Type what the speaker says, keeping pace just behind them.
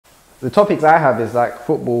The topics I have is like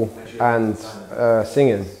football and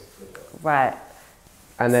singing. Right.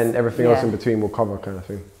 And then everything else in between we'll cover, kind of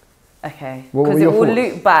thing. Okay. What were Because it your will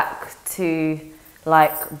thoughts? loop back to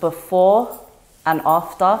like before and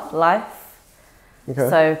after life. Okay.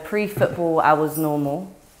 So pre-football, I was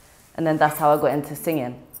normal, and then that's how I got into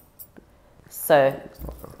singing. So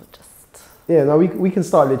just Yeah, no, we can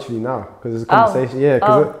start literally now because it's a conversation. Yeah,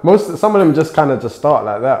 because some of them just kind of just start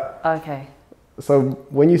like that. okay. So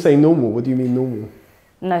when you say normal, what do you mean normal?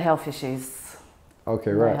 No health issues.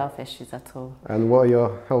 Okay, No right. health issues at all. And what are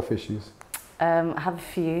your health issues? I have a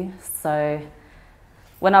few. So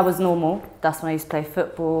when I was normal, that's when I used to play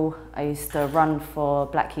football. I used to run for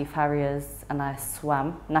Blackheath Harriers and I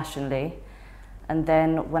swam nationally. And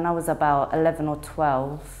then when I was about 11 or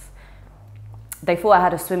 12, they thought I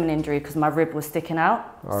had a swimming injury because my rib was sticking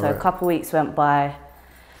out. So a couple of weeks went by.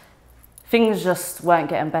 Things just weren't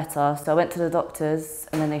getting better. So I went to the doctors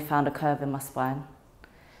and then they found a curve in my spine.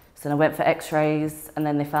 So then I went for x-rays and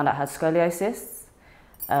then they found out I had scoliosis.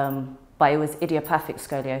 But it was idiopathic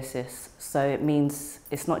scoliosis. So it means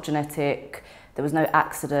it's not genetic, there was no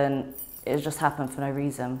accident, it just happened for no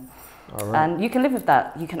reason. And you can live with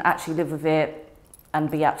that. You can actually live with it and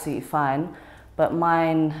be absolutely fine. But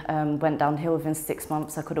mine went downhill within 6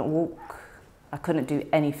 months. I couldn't walk, I couldn't do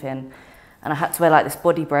anything. And I had to wear like this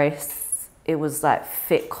body brace. It was like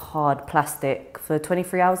thick, hard plastic for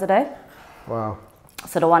 23 hours a day. Wow.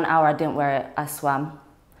 So the 1 hour I didn't wear it, I swam.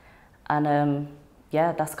 And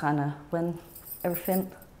yeah, that's kind of when everything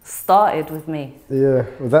started with me. Yeah,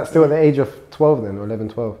 was that still at the age of 12 then, or 11,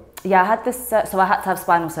 12? Yeah, I had this, so I had to have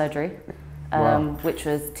spinal surgery, Wow. which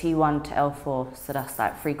was T1 to L4, so that's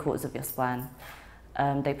like 3/4 of your spine.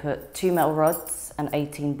 They put 2 metal rods and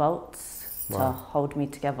 18 bolts to hold me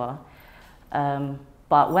together.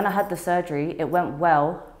 But when I had the surgery, it went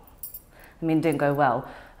well. I mean, it didn't go well,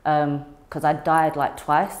 because I died like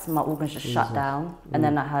twice. My organs just shut down, and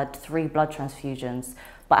then I had 3 blood transfusions.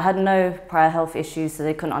 But I had no prior health issues, so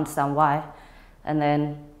they couldn't understand why. And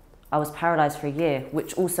then I was paralysed for a year,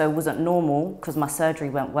 which also wasn't normal because my surgery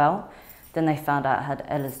went well. Then they found out I had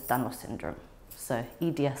Ehlers-Danlos syndrome, so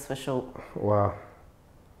EDS for short. Wow.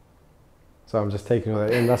 So I'm just taking all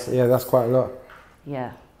that in. That's quite a lot.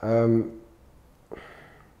 Yeah.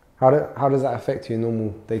 How does that affect your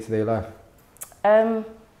normal day-to-day life?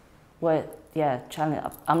 Well, yeah, challenge.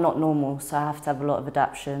 I'm not normal, so I have to have a lot of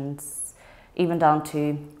adaptations, even down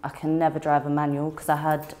to I can never drive a manual because I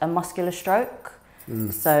had a muscular stroke.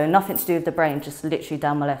 So nothing to do with the brain, just literally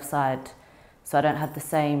down my left side. So I don't have the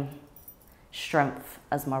same strength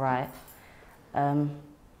as my right.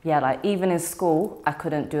 Yeah, like even in school, I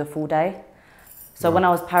couldn't do a full day. So when I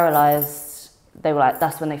was paralysed, they were like,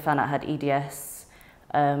 that's when they found out I had EDS.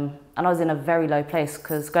 And I was in a very low place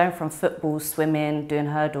because going from football, swimming, doing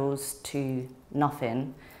hurdles to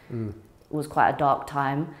nothing was quite a dark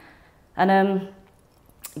time. And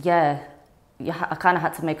yeah, I kind of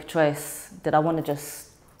had to make a choice. Did I want to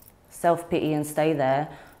just self-pity and stay there?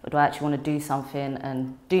 Or do I actually want to do something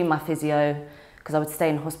and do my physio? Because I would stay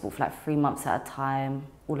in hospital for like 3 months at a time,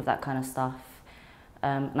 all of that kind of stuff.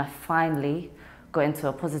 And I finally got into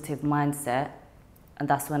a positive mindset. And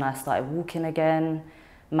that's when I started walking again,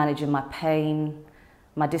 managing my pain.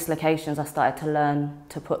 My dislocations, I started to learn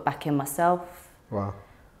to put back in myself. Wow.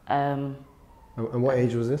 And what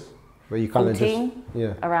age was this? Where you kind of 14,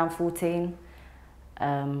 just, around 14.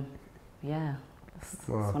 Yeah, that's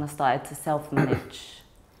when I started to self-manage.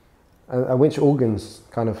 And which organs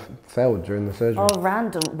kind of failed during the surgery? Oh,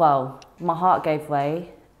 random. Well, my heart gave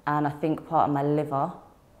way, and I think part of my liver.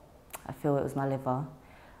 I feel it was my liver.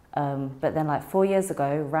 But then, like 4 years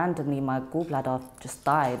ago, randomly, my gallbladder just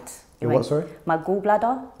died. What, sorry? My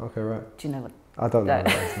gallbladder. Okay, right. Do you know what? I don't know what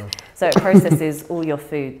that is, no. So it processes all your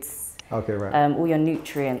foods. Okay, right. All your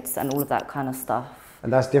nutrients and all of that kind of stuff.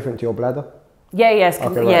 And that's different to your bladder? Yeah, yes,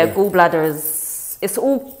 Okay, gallbladder is, it's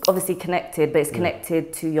all obviously connected, but it's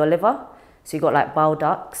connected to your liver. So you've got like bile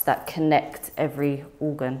ducts that connect every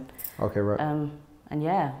organ. Okay, right. And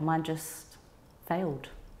yeah, mine just failed.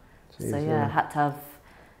 Jeez, So yeah, I had to have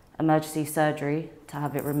emergency surgery to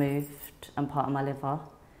have it removed and part of my liver.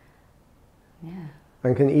 Yeah.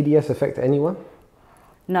 And can EDS affect anyone?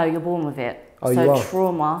 No, you're born with it. Oh, so you are?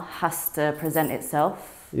 trauma has to present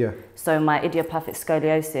itself. Yeah. So my idiopathic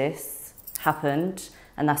scoliosis happened,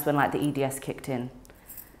 and that's when like the EDS kicked in.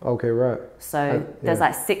 Okay, right. So there's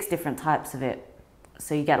like 6 different types of it.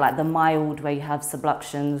 So you get like the mild where you have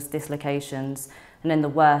subluxations, dislocations, and then the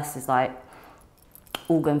worst is like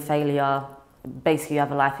organ failure. Basically you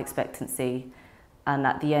have a life expectancy, and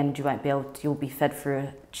at the end you won't be able to, you'll be fed through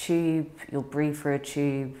a tube, you'll breathe through a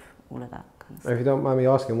tube, all of that. happens. If you don't mind me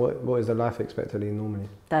asking, what is the life expectancy normally?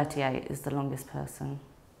 38 is the longest person.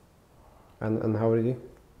 And how old are you?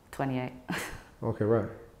 28. Okay, right.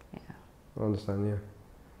 Yeah. I understand, yeah.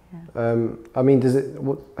 Yeah. I mean,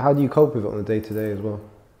 how do you cope with it on a day-to-day as well?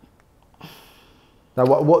 Like,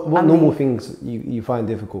 what normal things you find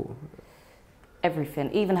difficult?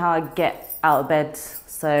 Everything, even how I get out of bed.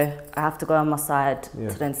 So I have to go on my side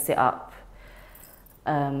to then sit up.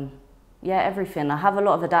 Yeah, everything. I have a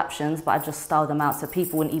lot of adaptions, but I just style them out so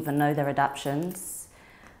people wouldn't even know they're adaptions.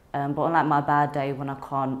 But on like my bad day when I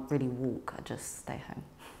can't really walk, I just stay home.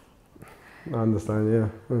 I understand,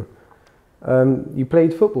 yeah. You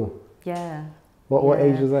played football? Yeah. What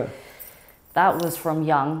age was that? That was from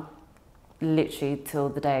young, literally till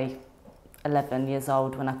the day 11 years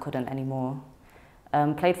old when I couldn't anymore.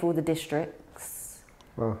 Played for all the districts.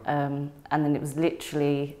 Wow. And then it was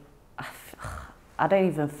literally, I don't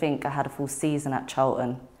even think I had a full season at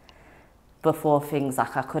Charlton before things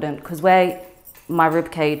like I couldn't, because where my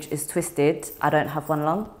rib cage is twisted, I don't have one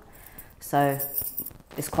lung. So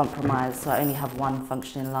it's compromised, so I only have one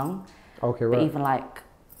functioning lung. Okay, right. But even like,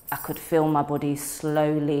 I could feel my body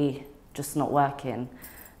slowly just not working.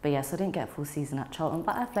 But yes, I didn't get a full season at Charlton,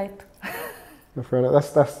 but I played. Fair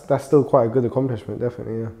enough. That's still quite a good accomplishment,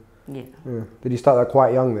 definitely, Yeah. Yeah. Did you start that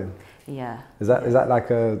quite young then? Yeah. Is that like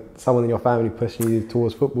someone in your family pushing you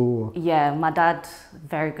towards football? Or? Yeah, my dad,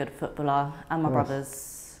 very good footballer, and my Nice.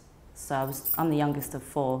 brothers. So I'm the youngest of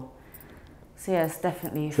 4. So yeah, it's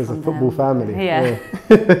definitely So it's from a football them. family. Yeah.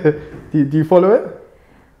 Do you follow it?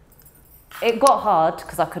 It got hard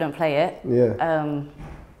because I couldn't play it. Yeah.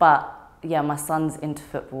 But yeah, my son's into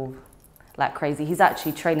football like crazy. He's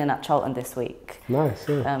actually training at Charlton this week. Nice,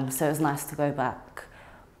 yeah. So it was nice to go back.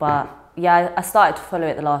 But yeah, I started to follow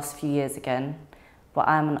it the last few years again. But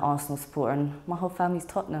I'm an Arsenal supporter and my whole family's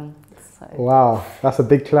Tottenham. So. Wow, that's a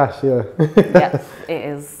big clash, yeah. Yeah, it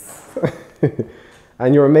is.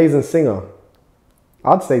 And you're an amazing singer.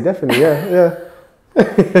 I'd say definitely, yeah.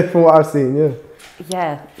 From what I've seen, yeah.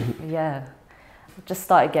 Yeah. I've just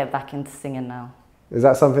started getting back into singing now. Is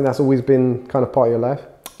that something that's always been kind of part of your life?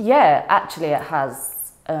 Yeah, actually it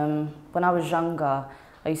has. When I was younger,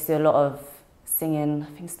 I used to do a lot of singing, I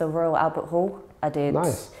think it's the Royal Albert Hall. I did.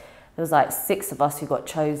 Nice. There was like 6 of us who got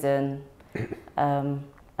chosen, and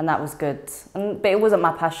that was good. But it wasn't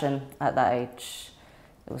my passion at that age.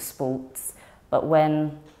 It was sports. But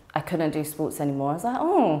when I couldn't do sports anymore, I was like,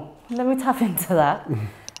 oh, let me tap into that.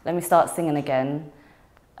 Let me start singing again.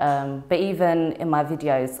 But even in my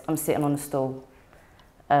videos, I'm sitting on a stool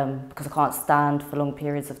because I can't stand for long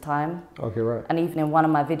periods of time. Okay, right. And even in one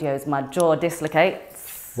of my videos, my jaw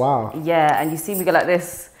dislocates. Wow. Yeah, and you see me go like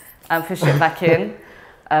this and push it back in.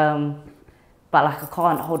 But like I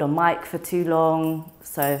can't hold a mic for too long.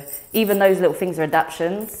 So even those little things are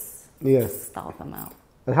adaptions. Yeah. Just start them out.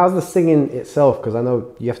 And how's the singing itself? Because I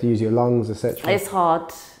know you have to use your lungs, etc. It's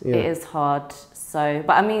hard. Yeah. It is hard. So,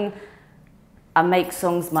 but I mean, I make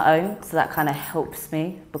songs my own, so that kind of helps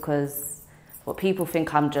me because what people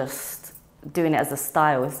think I'm just doing it as a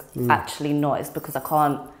style is actually not. It's because I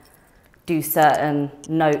can't do certain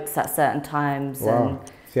notes at certain times. Wow. And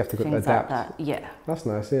so you have to things adapt. like that. Yeah. That's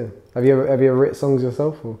nice, yeah. Have you ever written songs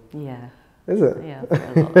yourself? Or? Yeah. Is it? Yeah,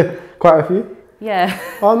 I've written a lot. Quite a few? Yeah.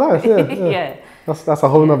 Oh, nice, yeah. Yeah. That's a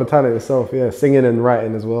whole nother talent itself, yeah. Singing and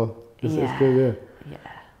writing as well. It's good, yeah.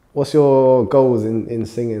 What's your goals in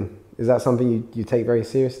singing? Is that something you take very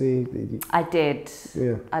seriously? I did.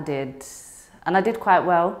 Yeah. I did. And I did quite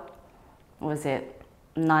well. What was it?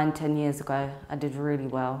 9-10 years ago. I did really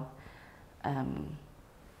well.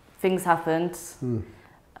 Things happened.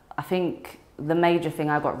 I think the major thing,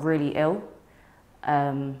 I got really ill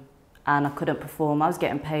and I couldn't perform. I was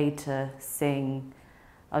getting paid to sing.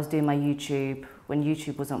 I was doing my YouTube when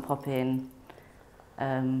YouTube wasn't popping.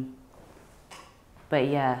 But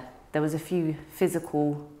yeah, there was a few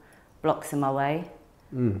physical blocks in my way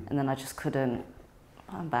and then I just couldn't.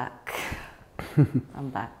 I'm back. I'm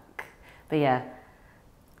back. But yeah,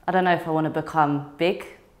 I don't know if I want to become big.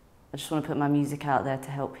 I just want to put my music out there to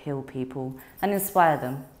help heal people and inspire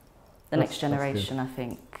them. The next generation, I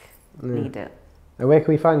think, need it. And where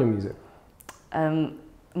can we find your music?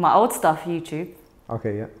 My old stuff, YouTube.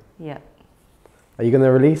 Okay, yeah. Yeah. Are you going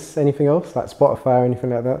to release anything else, like Spotify or anything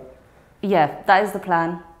like that? Yeah, that is the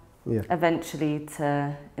plan. Yeah. Eventually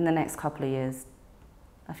in the next couple of years,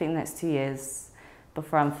 I think the next 2 years,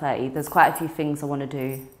 before I'm 30, there's quite a few things I want to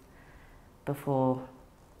do before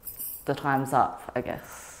the time's up, I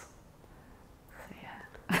guess. So,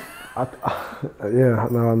 yeah. Yeah,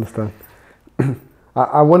 no, I understand.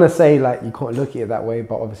 I want to say like you can't look at it that way,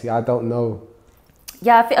 but obviously I don't know.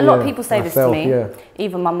 Yeah, I think a lot of people say myself, this to me,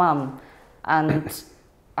 even my mum. And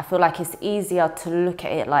I feel like it's easier to look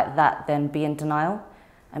at it like that than be in denial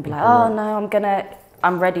and be like, oh no,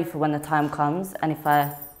 I'm ready for when the time comes. And if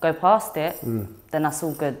I go past it, then that's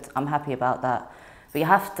all good. I'm happy about that. But you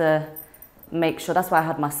have to make sure, that's why I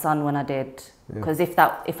had my son when I did. Because if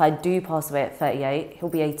I do pass away at 38, he'll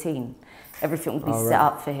be 18. Everything will be set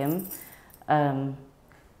up for him.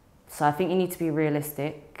 So I think you need to be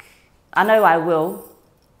realistic. I know I will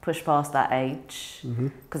push past that age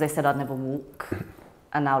because they said I'd never walk.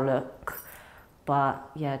 And now look, but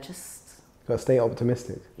yeah, just gotta stay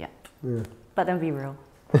optimistic. Yeah. But then be real.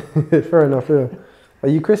 Fair enough. Yeah. Are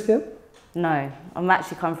you Christian? No, I'm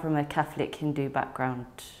actually come from a Catholic Hindu background.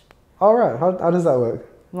 All right. How does that work?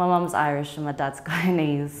 My mum's Irish and my dad's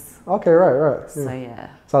Guyanese. Okay, right. Yeah. So yeah.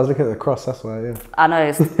 So I was looking at the cross. That's why. Yeah. I know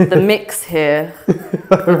it's the mix here, with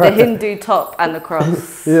the Hindu top and the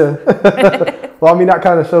cross. Yeah. Well, I mean that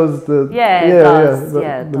kind of shows the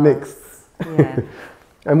the mix. Yeah.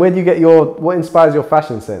 And where do you get what inspires your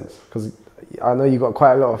fashion sense? Because I know you got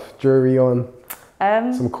quite a lot of jewelry on,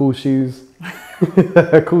 some cool shoes,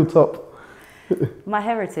 a cool top. My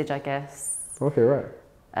heritage, I guess. Okay, right.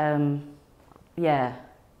 Yeah,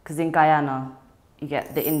 because in Guyana, you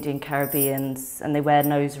get the Indian Caribbeans and they wear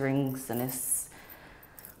nose rings and it's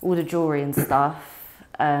all the jewelry and stuff.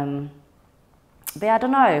 But yeah, I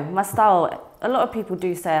don't know, my style, a lot of people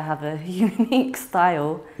do say I have a unique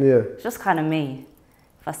style. Yeah. It's just kind of me.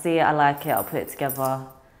 If I see it, I like it, I'll put it together.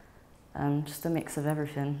 Just a mix of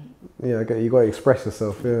everything. Yeah, you got to express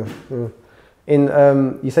yourself. Yeah. In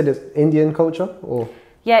you said it's Indian culture, or?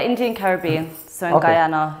 Yeah, Indian Caribbean. So in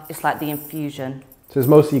Guyana, it's like the infusion. So it's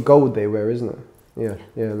mostly gold they wear, isn't it?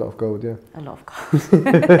 Yeah, a lot of gold. Yeah. A lot of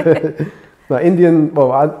gold. No, Indian.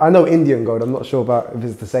 Well, I know Indian gold. I'm not sure about if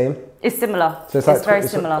it's the same. It's similar. So it's like very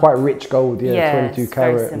similar. Quite rich gold. Yeah, 22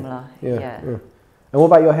 carat. Very similar. Yeah. And what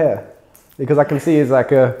about your hair? Because I can see it's like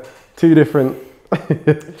two different.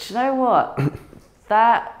 Do you know what?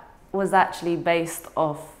 That was actually based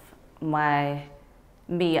off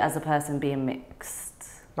me as a person being mixed.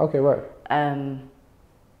 Okay, right.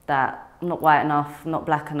 That I'm not white enough, not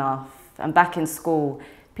black enough. And back in school,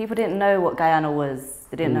 people didn't know what Guyana was.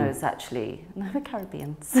 They didn't know it's actually, no, we're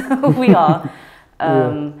Caribbeans. We are.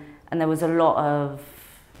 And there was a lot of,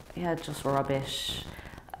 just rubbish.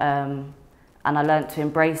 And I learned to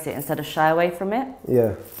embrace it instead of shy away from it.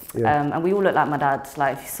 Yeah. And we all look like my dad.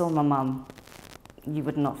 Like if you saw my mum, you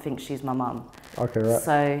would not think she's my mum. Okay, right.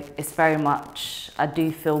 So it's very much, I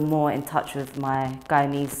do feel more in touch with my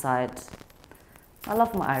Guyanese side. I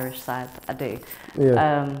love my Irish side, I do.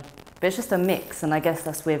 Yeah. But it's just a mix, and I guess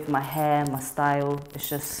that's with my hair, my style. It's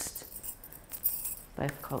just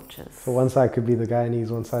both cultures. So one side could be the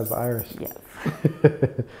Guyanese, one side's the Irish. Yeah.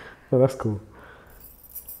 Oh, that's cool.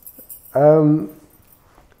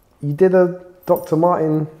 You did a Dr.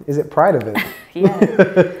 Martin, is it Pride event? Yeah,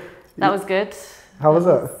 that was good. How was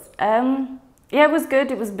that? Yeah, it was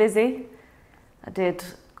good. It was busy. I did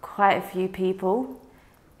quite a few people.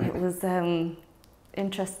 It was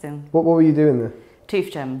interesting. What were you doing there?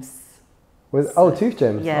 Tooth gems. Tooth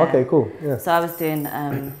gems? Yeah. Okay, cool. Yeah. So I was doing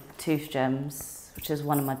tooth gems, which is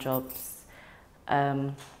one of my jobs.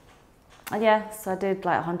 And yeah, so I did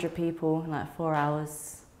like 100 people in like 4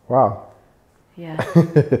 hours. Wow. Yeah.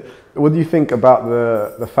 What do you think about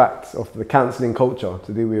the fact of the cancelling culture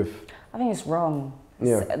to do with? I think it's wrong.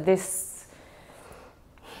 Yeah.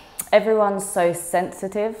 Everyone's so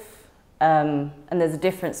sensitive, and there's a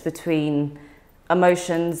difference between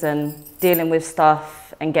emotions and dealing with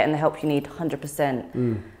stuff and getting the help you need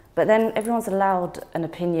 100%. But then everyone's allowed an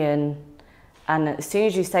opinion, and as soon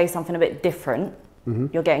as you say something a bit different,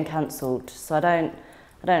 you're getting cancelled. So I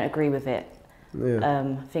don't agree with it.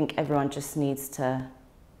 Yeah. I think everyone just needs to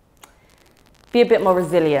be a bit more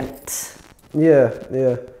resilient.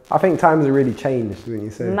 Yeah. I think times have really changed, wouldn't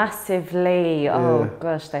you say? Massively. Oh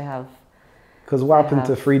gosh, they have. Because what happened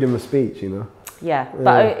to freedom of speech, you know? Yeah,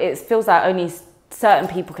 but it feels like only certain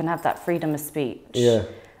people can have that freedom of speech. Yeah.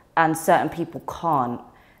 And certain people can't.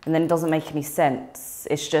 And then it doesn't make any sense.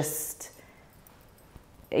 It's just,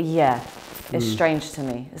 it's strange to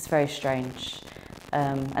me. It's very strange.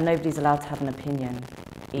 And nobody's allowed to have an opinion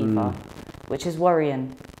either, which is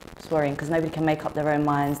worrying. It's worrying because nobody can make up their own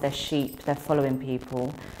minds. They're sheep, they're following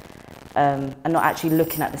people, and not actually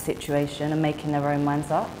looking at the situation and making their own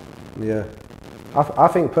minds up. Yeah. I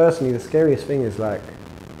think personally the scariest thing is like,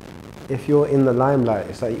 if you're in the limelight,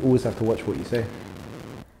 it's like you always have to watch what you say.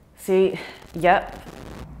 See, yep.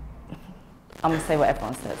 I'm gonna say what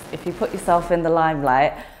everyone says. If you put yourself in the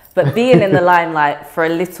limelight, but being in the limelight for a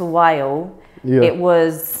little while, it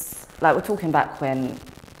was like, we're talking back when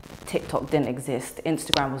TikTok didn't exist,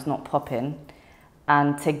 Instagram was not popping,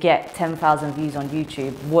 and to get 10,000 views on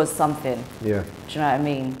YouTube was something. Yeah. Do you know what I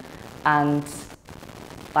mean? And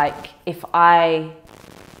like, if I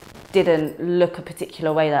didn't look a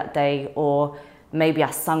particular way that day, or maybe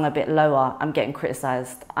I sung a bit lower, I'm getting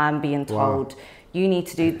criticised. I'm being told, you need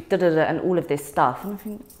to do da-da-da and all of this stuff. And I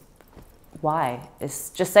think, why? It's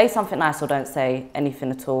just say something nice or don't say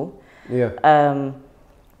anything at all. Yeah.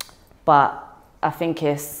 But I think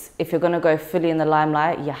if you're going to go fully in the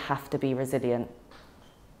limelight, you have to be resilient.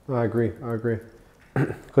 I agree.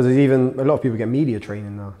 Because there's even a lot of people get media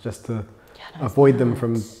training now just to avoid them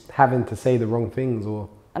from having to say the wrong things. Or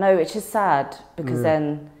I know, which is sad, because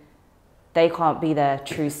then they can't be their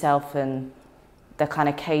true self and they're kind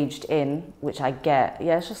of caged in, which I get.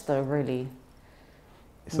 Yeah, it's just a really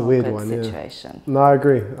a weird good one situation. Yeah. No, I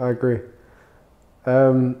agree.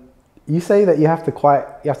 You say that you have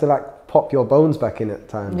to like pop your bones back in at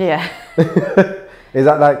times. Yeah. Is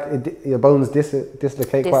that like your bones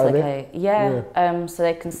dislocate quite a bit? Yeah. So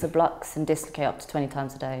they can sublux and dislocate up to 20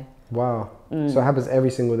 times a day. Wow. So it happens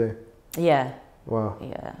every single day? Yeah. Wow.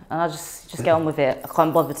 Yeah. And I just get on with it. I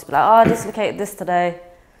can't bother to be like, oh, I dislocated this today.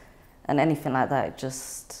 And anything like that,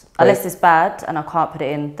 unless it's bad and I can't put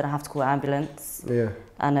it in, then I have to call an ambulance. Yeah.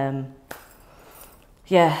 And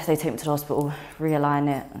they take me to the hospital, realign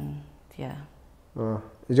it, and yeah.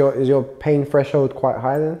 Is your pain threshold quite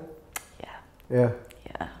high then? Yeah.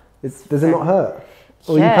 Yeah. Does it not hurt?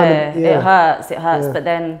 Or yeah, it hurts, Yeah. but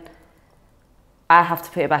then I have to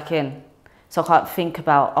put it back in. So I can't think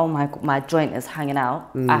about, oh my joint is hanging out.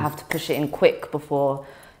 I have to push it in quick before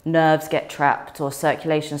nerves get trapped or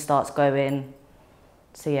circulation starts going.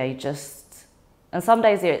 So yeah, and some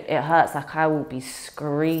days it hurts, like I will be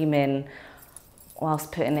screaming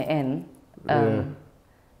whilst putting it in.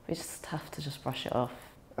 We just have to just brush it off.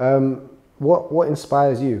 What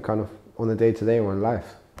inspires you kind of on a day-to-day or in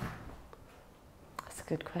life? That's a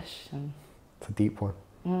good question. It's a deep one.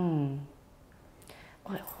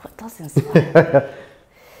 What does inspire?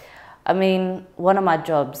 I mean, one of my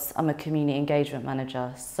jobs, I'm a community engagement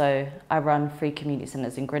manager. So I run 3 community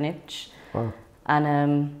centres in Greenwich. Wow.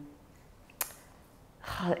 And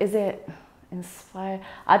is it inspire?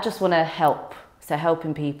 I just want to help. So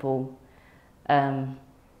helping people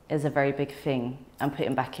is a very big thing, and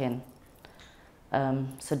putting back in.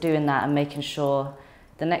 So doing that and making sure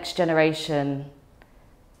the next generation,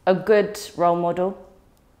 a good role model,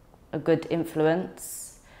 a good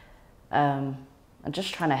influence, and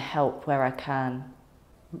just trying to help where I can.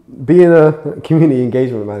 Being a community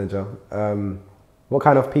engagement manager, what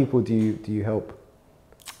kind of people do you help?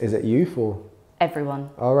 Is it youth or? Everyone.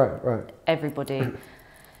 Oh, right. Everybody.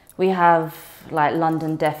 We have like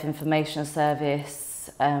London Deaf Information Service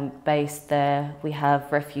based there. We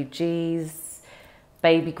have refugees,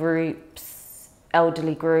 baby groups,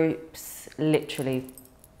 elderly groups, literally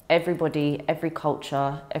everybody, every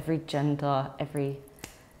culture, every gender, every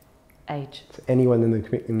age. So anyone in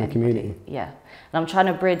the community? Yeah. And I'm trying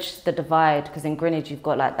to bridge the divide, because in Greenwich you've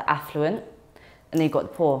got like the affluent and then you've got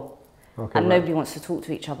the poor. Okay, and nobody wants to talk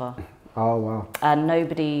to each other. Oh, wow. And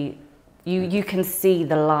nobody, you can see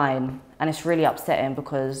the line, and it's really upsetting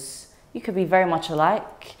because you could be very much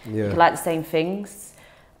alike. You could like the same things.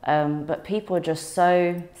 But people are just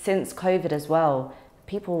since COVID as well,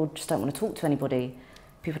 people just don't want to talk to anybody.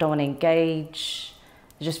 People don't want to engage.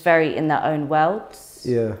 They're just very in their own worlds.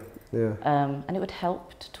 Yeah. And it would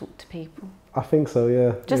help to talk to people. I think so,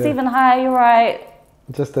 yeah. Just even, hi, you're right.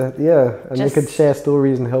 And they could share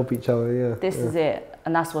stories and help each other, This is it,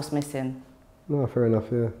 and that's what's missing. No, fair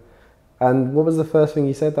enough, yeah. And what was the first thing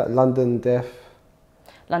you said, that London Deaf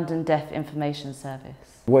Information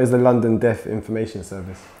Service. What is the London Deaf Information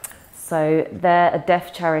Service? So they're a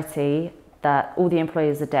deaf charity that all the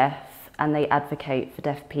employees are deaf, and they advocate for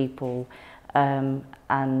deaf people,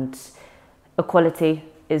 and equality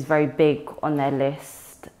is very big on their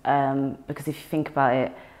list, because if you think about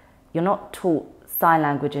it, you're not taught sign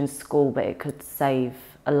language in school, but it could save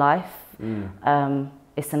a life.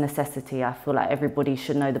 It's a necessity. I feel like everybody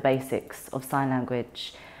should know the basics of sign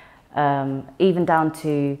language. Even down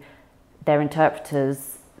to their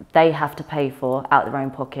interpreters, they have to pay for out of their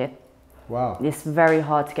own pocket. Wow. It's very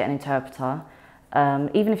hard to get an interpreter.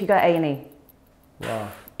 Even if you go A&E, wow,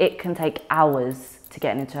 it can take hours to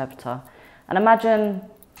get an interpreter. And imagine,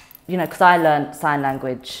 because I learned sign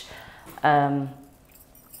language, so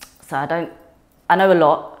I know a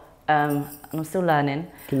lot, and I'm still learning.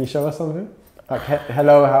 Can you show us something? Like,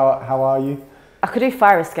 hello, how are you? I could do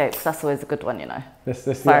fire escape, because that's always a good one,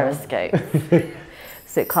 Fire escape.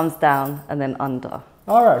 So it comes down and then under.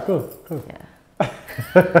 All right, cool. Yeah.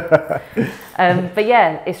 But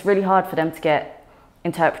yeah, it's really hard for them to get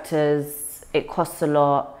interpreters. It costs a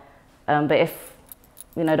lot. But if,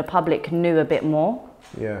 you know, the public knew a bit more,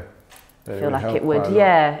 yeah, I feel like it would,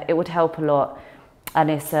 yeah, it would help a lot.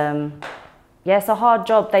 And it's, yeah, it's a hard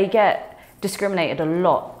job. They get discriminated a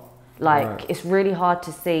lot. Like, it's really hard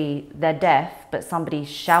to see they're deaf, but somebody's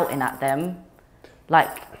shouting at them.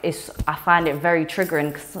 Like, I find it very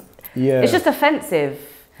triggering, 'cause it's just offensive.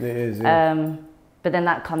 It is, yeah. But then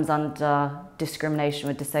that comes under discrimination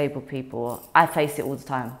with disabled people. I face it all the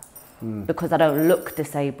time. Because I don't look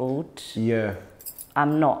disabled. Yeah.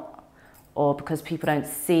 I'm not. Or because people don't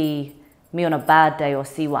see me on a bad day or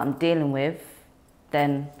see what I'm dealing with,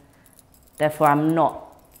 then therefore I'm not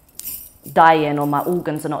dying, or my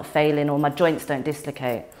organs are not failing, or my joints don't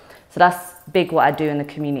dislocate. So that's big what I do in the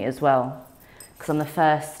community as well, because I'm the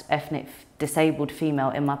first ethnic disabled female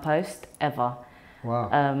in my post ever.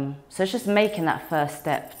 Wow. So it's just making that first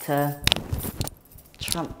step to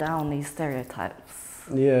trump down these stereotypes.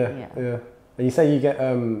 Yeah. And you say you get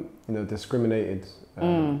you know, discriminated.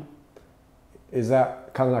 Is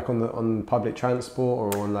that kind of like on public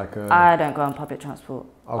transport, or on like a... I don't go on public transport.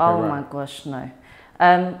 Okay, oh my gosh, no.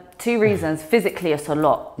 2 reasons. Physically, it's a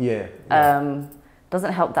lot. Yeah.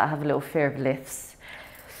 Doesn't help that I have a little fear of lifts.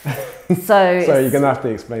 So you're going to have to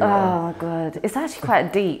explain that. Oh my God. It's actually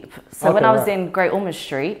quite deep. So when I was in Great Ormond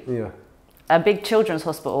Street, a big children's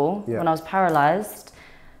hospital, when I was paralysed,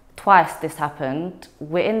 twice this happened.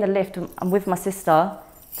 We're in the lift, I'm with my sister,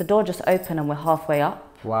 the door just opened and we're halfway up.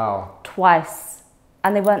 Wow. Twice.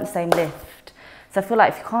 And they weren't the same lift. So I feel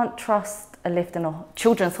like if you can't trust a lift in a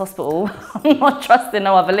children's hospital, I'm not trusting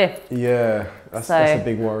no other lift. Yeah, that's a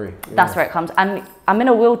big worry. Yeah. That's where it comes. And I'm in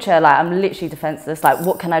a wheelchair, like I'm literally defenseless. Like,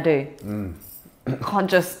 what can I do? I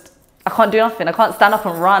can't do nothing. I can't stand up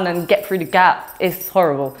and run and get through the gap. It's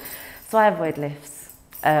horrible. So I avoid lifts.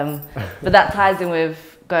 But that ties in with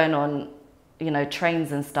going on, you know,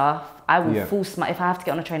 trains and stuff. I will if I have to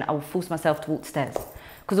get on a train, I will force myself to walk stairs.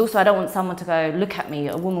 Because also I don't want someone to go look at me,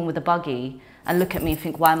 a woman with a buggy, and look at me and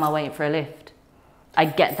think, why am I waiting for a lift? I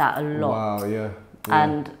get that a lot. Wow, yeah.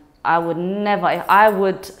 And I would never, I'd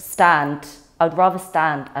rather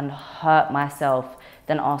stand and hurt myself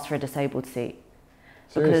than ask for a disabled seat.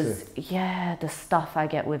 Seriously? Because, the stuff I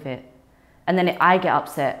get with it. And then I get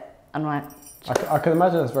upset and like... I can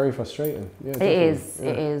imagine that's very frustrating. Yeah, it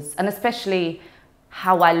is. And especially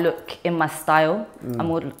how I look in my style.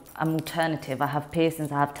 I'm alternative. I have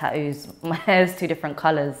piercings, I have tattoos. My hair's 2 different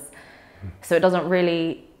colours. So it doesn't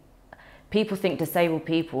really... People think disabled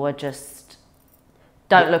people are just...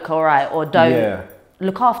 don't look all right, or don't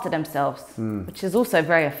look after themselves, which is also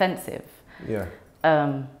very offensive. Yeah.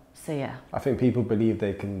 So yeah. I think people believe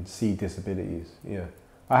they can see disabilities. Yeah.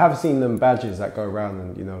 I have seen them badges that go around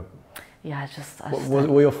and, you know... Yeah, what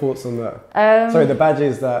were your thoughts on that? Sorry, the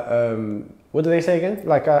badges that... what do they say again?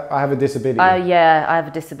 Like, I have a disability. Yeah, I have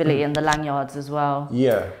a disability, and the lanyards as well.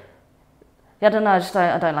 Yeah. Yeah, I don't know,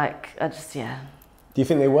 I don't like... Do you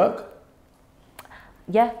think they work?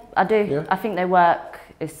 Yeah, I do. Yeah? I think they work.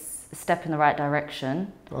 It's a step in the right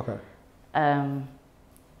direction. Okay.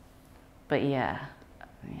 But yeah.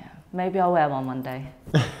 Maybe I'll wear one day.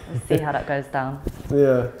 Let's see how that goes down.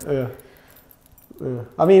 Yeah.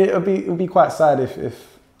 I mean, it would be quite sad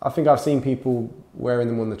if I think I've seen people wearing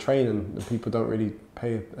them on the train and the people don't really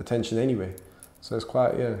pay attention anyway. So it's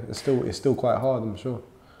quite, it's still quite hard, I'm sure.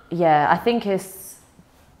 Yeah, I think it's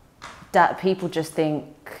that people just think,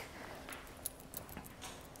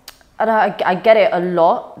 I get it a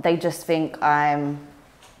lot. They just think I'm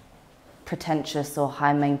pretentious or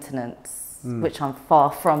high maintenance, which I'm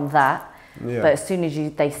far from that. Yeah. But as soon as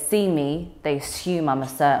they see me, they assume I'm a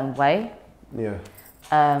certain way. Yeah.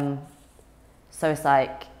 So it's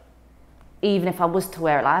like, even if I was to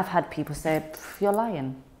wear it, like I've had people say, you're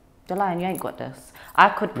lying, you ain't got this. I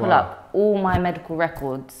could pull up all my medical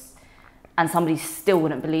records and somebody still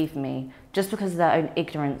wouldn't believe me, just because of their own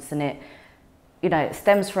ignorance. And it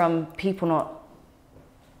stems from people not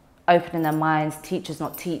opening their minds, teachers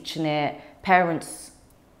not teaching it, parents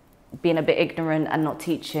being a bit ignorant and not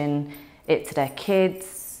teaching it to their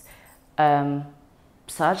kids. So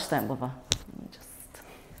I just don't bother.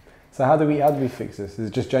 So how do we fix this? Is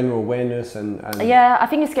it just general awareness and... Yeah, I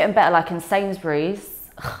think it's getting better. Like in Sainsbury's,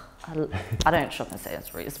 I don't shop in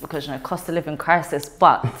Sainsbury's because, cost of living crisis,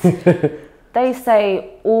 but they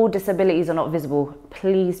say all disabilities are not visible.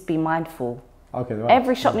 Please be mindful. Okay, right.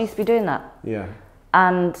 Every shop needs to be doing that. Yeah.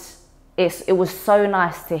 And it was so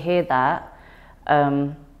nice to hear that.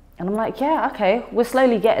 And I'm like, yeah, okay, we're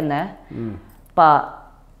slowly getting there. But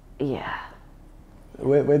yeah.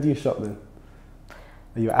 Where do you shop then?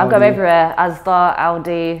 Are you I Aldi? go everywhere. Asda,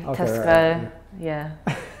 Aldi, Okay, Tesco. right, Yeah.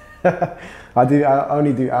 I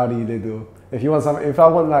only do Aldi, Lidl. If you want something, if I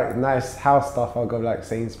want like nice house stuff, I'll go like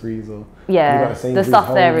Sainsbury's or. Yeah. You got The Sainsbury's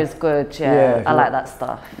stuff there Home. is good. Yeah, Yeah. if I you like want- that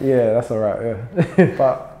stuff. Yeah, that's alright. Yeah,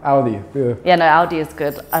 but Aldi. Yeah. Yeah, no, Aldi is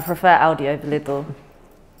good. I prefer Aldi over Lidl.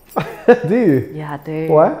 Do you? Yeah, I do.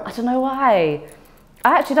 Why? I don't know why.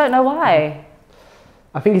 I actually don't know why.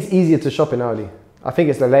 I think it's easier to shop in Aldi. I think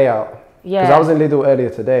it's the layout. Yeah. Because I was in Lidl earlier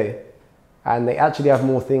today, and they actually have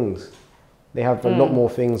more things. They have a lot more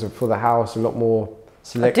things for the house, a lot more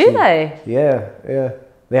selection. Do they? Yeah, yeah.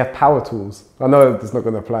 They have power tools. I know it's not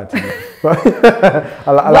going to apply to me, but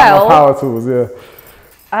I like Well, my power tools. Yeah.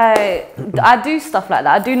 I do stuff like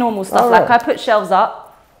that. I do normal stuff. Oh, Like right. I put shelves up.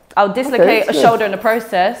 I'll dislocate that's a good. shoulder in the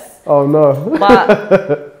process. Oh no.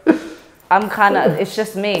 But I'm kind of, it's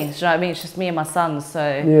just me. Do you know what I mean? It's just me and my son. So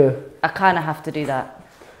Yeah. I kind of have to do that.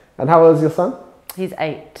 And how old is your son? He's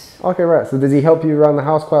 8. Okay, right. So does he help you around the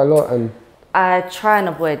house quite a lot? And I try and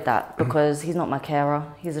avoid that because he's not my carer.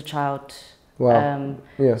 He's a child. wow.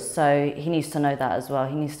 Yeah. So he needs to know that as well.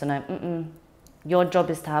 He needs to know, your job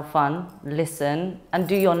is to have fun, listen, and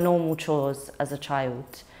do your normal chores as a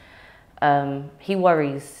child. He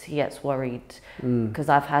worries, he gets worried because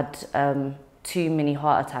I've had 2 mini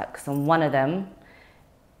heart attacks, and one of them,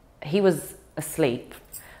 he was asleep,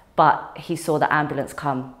 but he saw the ambulance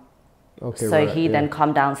come. Okay. So right, he yeah. then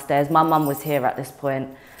come downstairs. My mum was here at this point.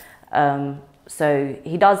 So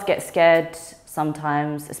he does get scared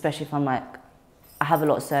sometimes, especially if I'm like, I have a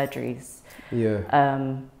lot of surgeries. Yeah.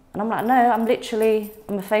 And I'm like, no, I'm going to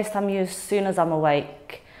FaceTime you as soon as I'm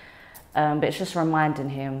awake. But it's just reminding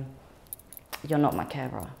him, you're not my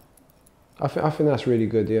carer. I think that's really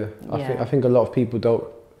good. Yeah. Yeah. I think a lot of people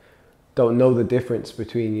don't know the difference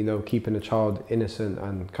between, you know, keeping a child innocent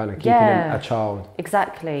and kind of keeping Yeah. a child.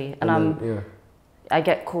 Exactly. And then, I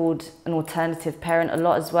get called an alternative parent a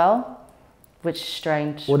lot as well, which is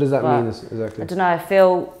strange. What does that but mean exactly? I don't know, I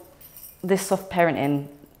feel this soft parenting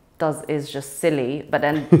is just silly, but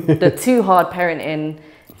then the too hard parenting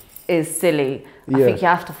is silly. I Yeah. think you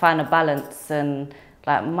have to find a balance, and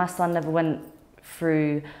like my son never went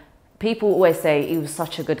through, people always say he was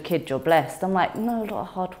such a good kid, you're blessed. I'm like, no, a lot of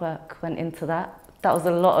hard work went into that. That was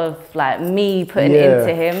a lot of like me putting it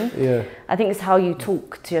into him. Yeah. I think it's how you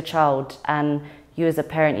talk to your child, and you as a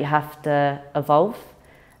parent, you have to evolve.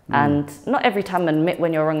 And not every time admit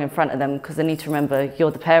when you're wrong in front of them, because they need to remember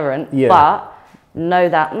you're the parent, Yeah. but know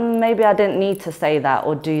that maybe I didn't need to say that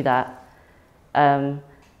or do that. So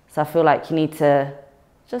I feel like you need to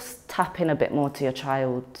just tap in a bit more to your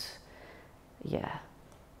child. Yeah.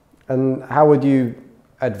 And how would you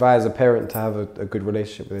advise a parent to have a good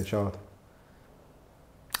relationship with their child?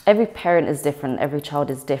 Every parent is different, every child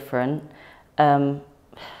is different.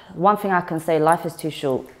 One thing I can say, life is too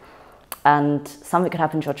short, and something could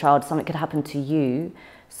happen to your child, something could happen to you.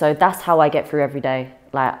 So that's how I get through every day.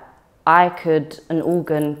 Like an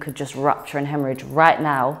organ could just rupture and hemorrhage right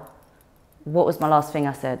now. What was my last thing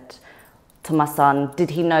I said to my son? Did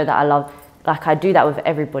he know that I love, like I do that with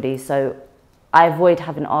everybody. So I avoid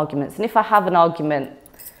having arguments. And if I have an argument,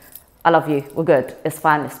 I love you, we're good, it's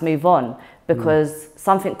fine, let's move on. Because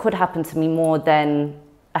something could happen to me more than,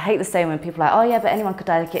 I hate the saying when people are like, oh yeah, but anyone could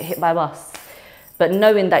die, get hit by a bus. But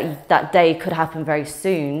knowing that that day could happen very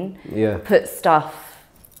soon, it puts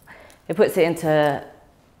it into,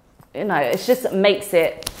 you know, it just makes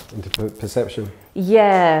it... Into perception.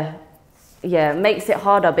 Yeah, it makes it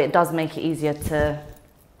harder, but it does make it easier to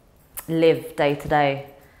live day to day.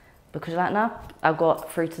 Because right now, I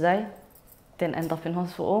got through today, didn't end up in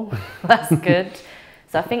hospital, that's good.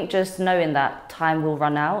 So I think just knowing that time will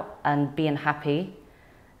run out and being happy,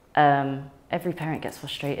 every parent gets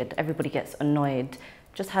frustrated, everybody gets annoyed.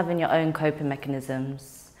 Just having your own coping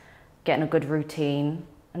mechanisms, getting a good routine,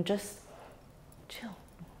 and just chill.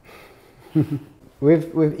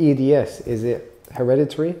 With EDS, is it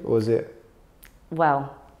hereditary or is it?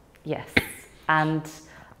 Well, yes. And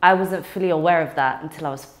I wasn't fully aware of that until I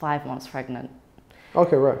was 5 months pregnant.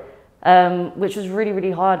 Okay, right. Which was really,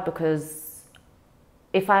 really hard, because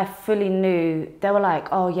if I fully knew, they were like,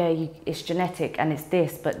 oh yeah, it's genetic and it's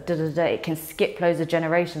this, but it can skip loads of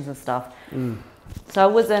generations and stuff. So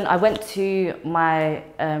I went to my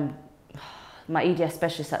EDS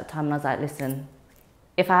specialist at the time, and I was like, listen,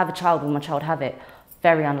 if I have a child, will my child have it?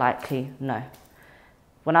 Very unlikely, no.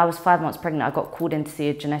 When I was 5 months pregnant, I got called in to see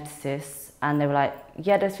a geneticist, and they were like,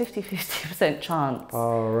 yeah, there's 50% chance.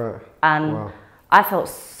 Oh, right. And wow. I felt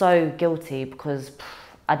so guilty, because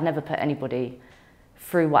I'd never put anybody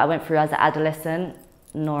through what I went through as an adolescent,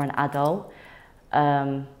 nor an adult.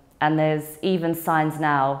 And there's even signs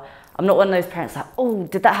now. I'm not one of those parents like, oh,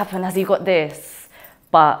 did that happen? Has he got this?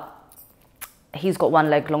 But he's got one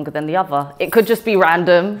leg longer than the other. It could just be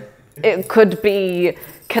random. It could be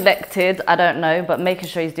connected. I don't know. But making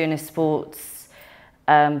sure he's doing his sports,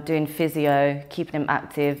 doing physio, keeping him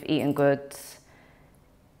active, eating good.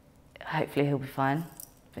 Hopefully he'll be fine.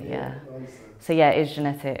 But yeah. So yeah, it is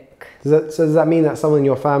genetic. Does that mean that someone in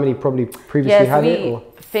your family probably previously had it? Or?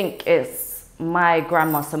 I think it's my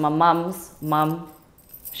grandma, so my mum's mum.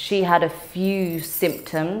 She had a few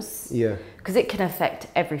symptoms. Yeah. Because it can affect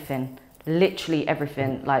everything, literally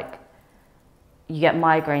everything. Like you get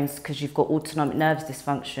migraines because you've got autonomic nervous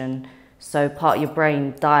dysfunction. So part of your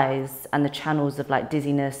brain dies and the channels of like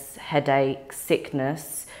dizziness, headache,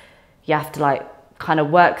 sickness, you have to like kind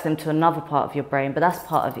of work them to another part of your brain, but that's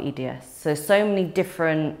part of EDS. So many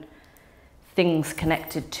different things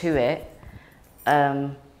connected to it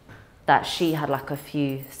that she had like a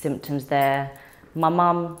few symptoms there. My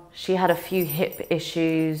mum, she had a few hip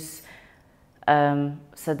issues. So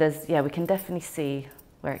there's, yeah, we can definitely see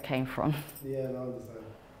where it came from. Yeah, I understand.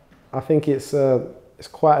 I think it's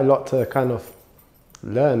quite a lot to kind of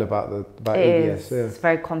learn about EDS. Yeah. It's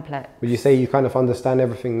very complex. Would you say you kind of understand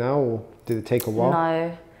everything now, or did it take a while?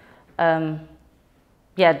 No.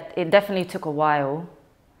 Yeah, it definitely took a while.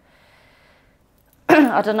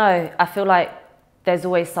 I don't know. I feel like there's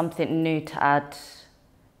always something new to add.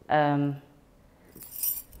 I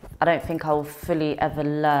don't think I'll fully ever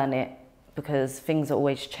learn it because things are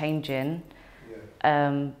always changing.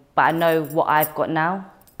 Yeah. But I know what I've got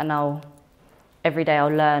now, and every day I'll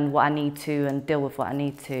learn what I need to and deal with what I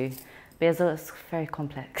need to. But it's very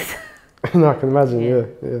complex. No, I can imagine. Yeah.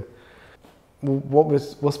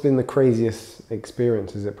 What's been the craziest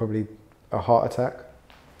experience? Is it probably a heart attack?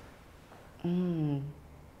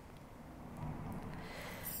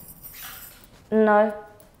 No,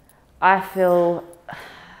 I feel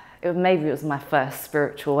maybe it was my first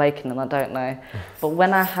spiritual awakening, I don't know. But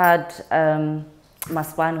when I had my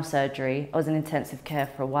spinal surgery, I was in intensive care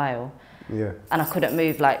for a while. Yeah. And I couldn't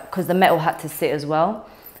move, like, because the metal had to sit as well.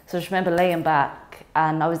 So I just remember laying back,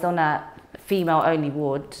 and I was on a female-only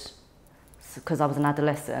ward because I was an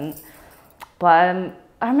adolescent. But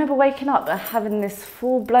I remember waking up and having this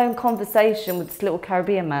full-blown conversation with this little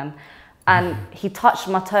Caribbean man. And he touched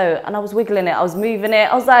my toe and I was wiggling it, I was moving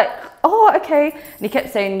it. I was like, oh, okay. And he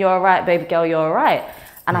kept saying, you're all right, baby girl, you're all right.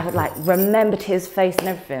 And I had like remembered his face and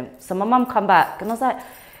everything. So my mum come back and I was like,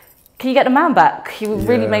 can you get the man back? He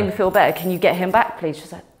really made me feel better. Can you get him back, please? She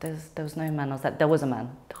was like, there was no man. I was like, there was a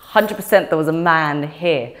man. 100% there was a man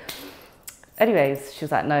here. Anyways, she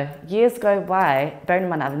was like, no. Years go by, bearing in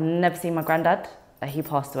mind I've never seen my granddad. He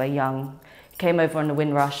passed away young. He came over on the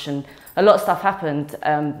Windrush and a lot of stuff happened.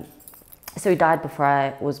 So he died before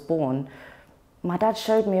I was born. My dad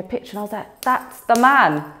showed me a picture and I was like, that's the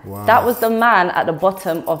man. Wow. That was the man at the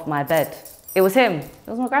bottom of my bed. It was him. It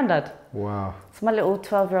was my granddad. Wow. So my little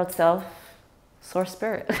 12-year-old self saw a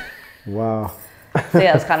spirit. Wow. So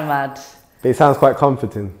yeah, it was kind of mad. But it sounds quite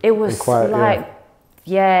comforting. It was quite,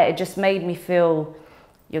 yeah, it just made me feel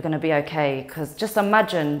you're going to be okay. Because just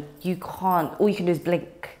imagine all you can do is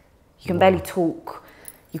blink. You can barely talk.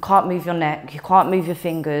 You can't move your neck, you can't move your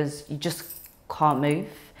fingers, you just can't move.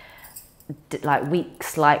 Like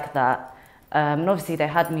weeks like that. And obviously they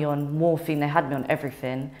had me on morphine, they had me on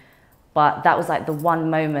everything. But that was like the one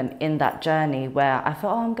moment in that journey where I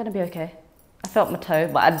thought, oh, I'm gonna be okay. I felt my toe,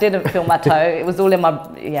 but I didn't feel my toe. It was all in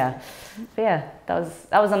my, yeah. But yeah,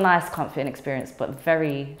 that was a nice, comforting experience, but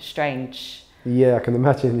very strange. Yeah, I can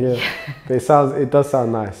imagine, yeah. But it does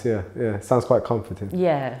sound nice, yeah. It sounds quite comforting.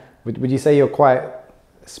 Yeah. Would you say you're quite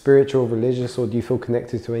spiritual, religious, or do you feel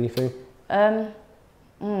connected to anything?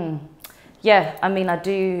 Yeah, I mean, I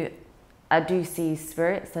do see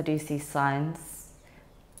spirits, I do see signs.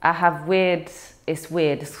 I have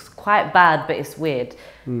it's quite bad, but it's weird.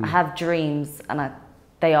 I have dreams and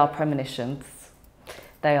they are premonitions.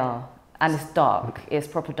 They are. And it's dark, it's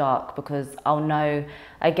proper dark because I'll know,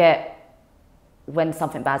 I get when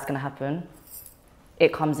something bad's gonna happen,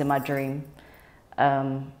 it comes in my dream.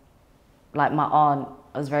 Like my aunt,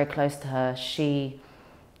 I was very close to her. She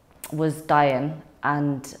was dying,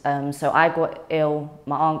 and so I got ill,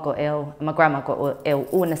 my aunt got ill, and my grandma got ill,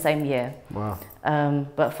 all in the same year. Wow.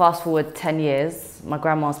 But fast forward 10 years, my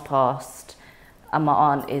grandma's passed, and my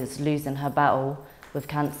aunt is losing her battle with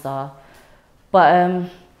cancer. But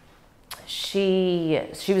she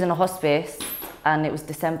was in a hospice, and it was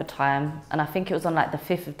December time, and I think it was on like the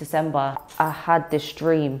 5th of December. I had this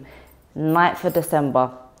dream, 9th of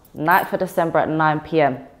December at 9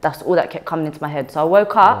 p.m. That's all that kept coming into my head. So I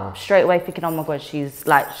woke up straight away thinking, oh my God, she's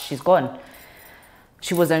gone.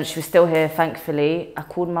 she wasn't. She was still here, thankfully. I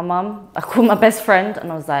called my mum. I called my best friend,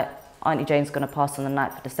 and I was like, Auntie Jane's going to pass on the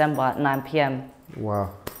 9th of December at 9 p.m.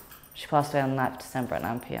 Wow. She passed away on the 9th of December at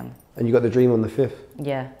 9 p.m. And you got the dream on the 5th?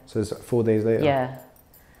 Yeah. So it's 4 days later? Yeah.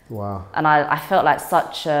 Wow. And I felt like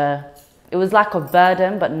such a... It was like a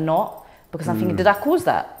burden, but not. Because I'm thinking, did I cause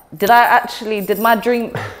that? Did my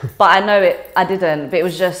dream... But I know I didn't. But it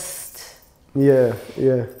was just... Yeah.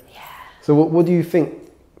 So what do you think?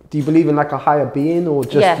 Do you believe in like a higher being, or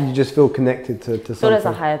just you just feel connected to something? I feel there's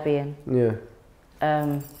a higher being. Yeah.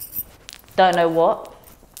 Don't know what.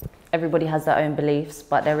 Everybody has their own beliefs,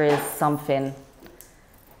 but there is something.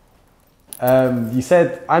 You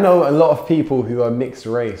said, I know a lot of people who are mixed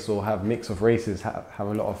race or have mix of races have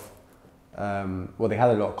a lot of, they had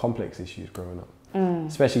a lot of complex issues growing up,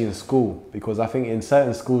 especially in school, because I think in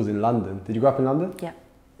certain schools in London, did you grow up in London? Yeah.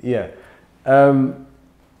 Yeah.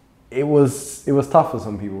 It was tough for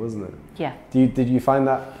some people, wasn't it? Yeah. Did you find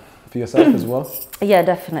that for yourself as well? Yeah,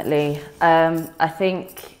 definitely. I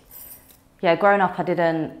think, growing up,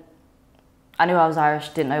 I knew I was Irish,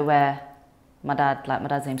 didn't know where my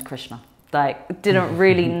dad's name's Krishna. Didn't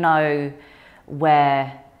really know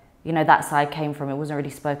where, that side came from. It wasn't really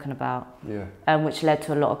spoken about. Yeah. Which led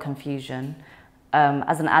to a lot of confusion.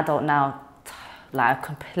 As an adult now, I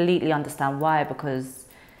completely understand why, because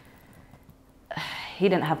he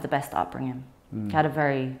didn't have the best upbringing. He had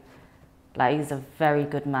he's a very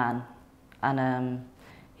good man. And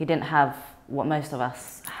he didn't have what most of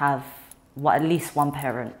us have, at least one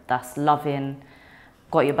parent that's loving,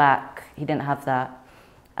 got your back. He didn't have that.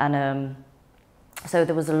 And so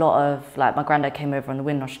there was a lot of, my granddad came over on the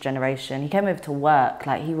Windrush generation. He came over to work,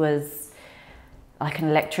 he was like an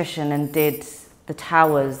electrician and did the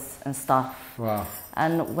towers and stuff. Wow.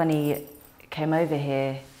 And when he came over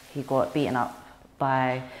here, he got beaten up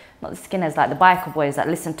by, not the skinheads, the biker boys that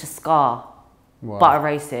listened to ska, but are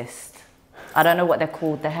racist. I don't know what they're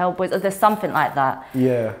called, the Hell Boys, or there's something like that.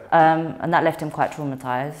 Yeah. And that left him quite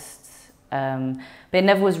traumatized. But it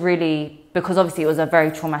never was really, because obviously it was a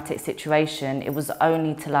very traumatic situation, it was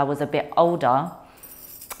only till I was a bit older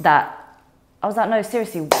that I was like, no,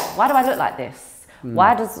 seriously, why do I look like this?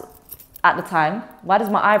 At the time, why does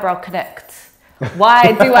my eyebrow connect?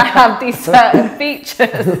 Why do I have these certain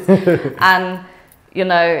features? And,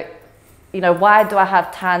 why do I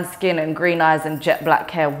have tan skin and green eyes and jet black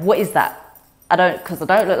hair? What is that? Because I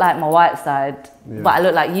don't look like my white side, but I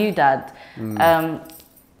look like you, Dad.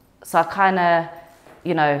 So I kind of,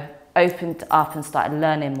 opened up and started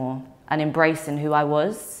learning more and embracing who I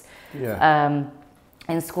was. Yeah.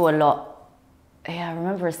 In school a lot. Yeah, I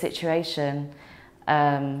remember a situation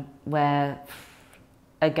where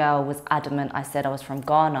a girl was adamant I said I was from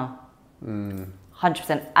Ghana.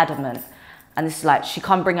 100% adamant. And this is she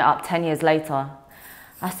can't bring it up 10 years later.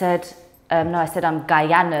 I said, no, I said I'm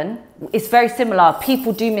Guyanan. It's very similar.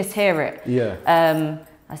 People do mishear it. Yeah.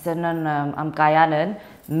 I said, no, I'm Guyanan.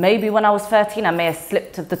 Maybe when I was 13, I may have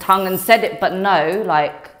slipped of the tongue and said it, but no,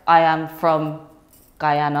 I am from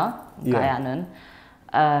Guyana, Guyanan.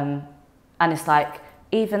 And it's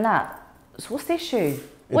even that. So what's the issue?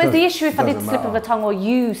 What is the issue if I did slip of a tongue or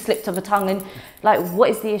you slipped of a tongue? And what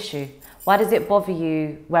is the issue? Why does it bother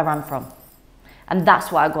you where I'm from? And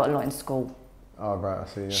that's what I got a lot in school. Oh, right, I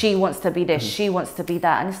see. Yeah. She wants to be this, she wants to be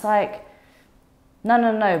that. And it's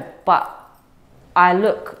no, but I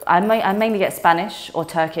mainly get Spanish or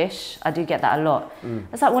Turkish. I do get that a lot.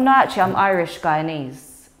 It's well, no, actually, I'm Irish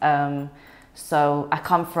Guyanese. So I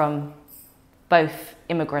come from both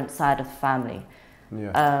immigrant side of the family.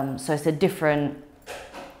 Yeah. So it's a different,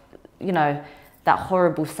 that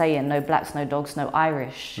horrible saying, no blacks, no dogs, no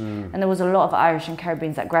Irish. And there was a lot of Irish and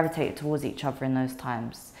Caribbeans that gravitated towards each other in those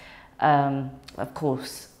times. Of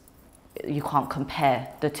course, you can't compare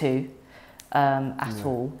the two at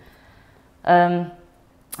all.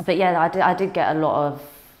 But I did get a lot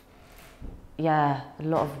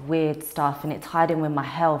of weird stuff, and it tied in with my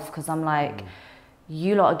health, because I'm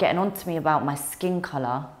you lot are getting on to me about my skin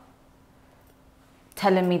colour,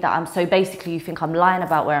 telling me that so basically you think I'm lying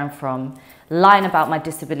about where I'm from, lying about my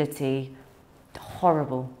disability.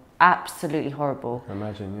 Horrible, absolutely horrible. I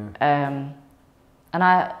imagine, yeah.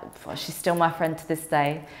 And she's still my friend to this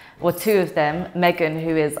day. Well, two of them, Megan,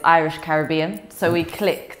 who is Irish Caribbean, so we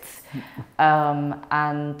clicked.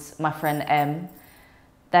 And my friend Em,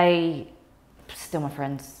 they still my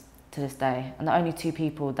friends to this day, and the only two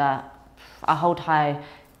people that I hold high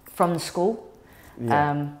from the school,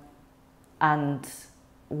 and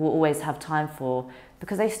will always have time for,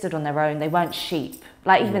 because they stood on their own. They weren't sheep.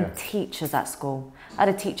 Even teachers at school. I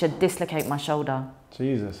had a teacher dislocate my shoulder.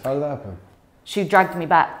 Jesus, how did that happen? She dragged me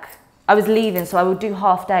back. I was leaving, so I would do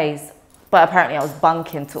half days. But apparently I was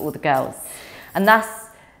bunking to all the girls. And that's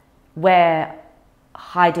where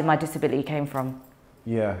hiding my disability came from.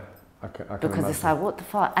 Yeah, I can because imagine. It's like, what the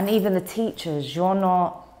fuck? And even the teachers, you're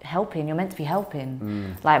not helping, you're meant to be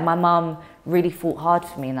helping. Like my mum really fought hard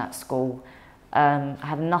for me in that school. I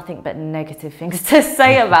have nothing but negative things to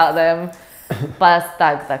say about them, but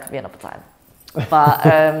that could be another time. But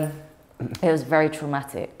it was very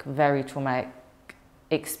traumatic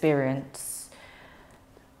experience.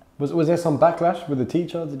 Was there some backlash with the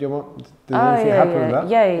teacher? Did anything happen with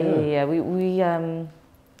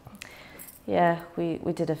that?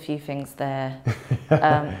 We did a few things there.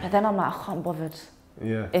 But then I'm like, I can't be bothered.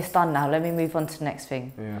 Yeah. It's done now. Let me move on to the next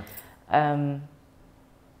thing. Yeah.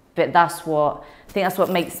 But I think that's what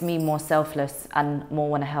makes me more selfless and more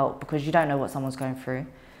want to help, because you don't know what someone's going through.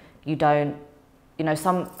 You don't, a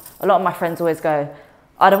lot of my friends always go,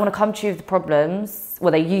 I don't want to come to you with the problems.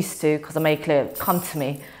 Well, they used to, because I made clear, come to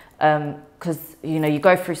me. Because, you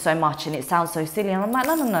go through so much and it sounds so silly. And I'm like,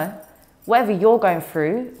 no. Whatever you're going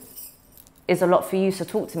through is a lot for you, so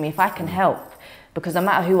talk to me if I can help. Because no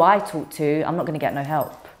matter who I talk to, I'm not going to get no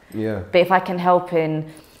help. Yeah. But if I can help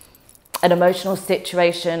in an emotional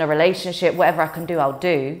situation, a relationship, whatever I can do, I'll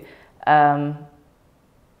do. And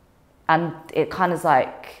it kind of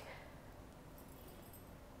like,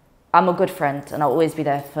 I'm a good friend and I'll always be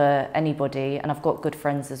there for anybody. And I've got good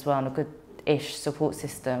friends as well and a good-ish support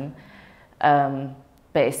system. But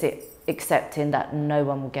it's accepting that no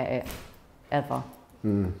one will get it, ever.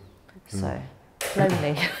 So,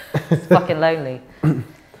 lonely. It's fucking lonely. But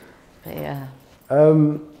yeah.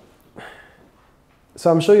 So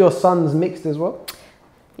I'm sure your son's mixed as well?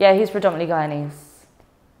 Yeah, he's predominantly Guyanese.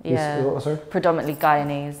 Yeah, what, sorry? Predominantly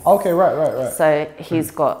Guyanese. Okay, right. So he's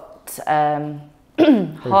got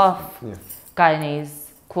half Guyanese,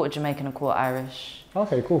 quarter Jamaican and quarter Irish.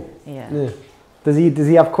 Okay, cool. Yeah. Does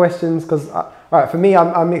he have questions? Because for me,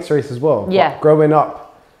 I'm mixed race as well. Yeah. But growing up,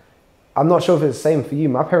 I'm not sure if it's the same for you.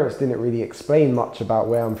 My parents didn't really explain much about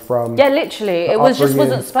where I'm from. Yeah, literally. It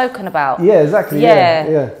wasn't spoken about. Yeah, exactly.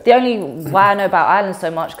 Yeah. The only why I know about Ireland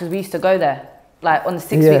so much, because we used to go there, like on the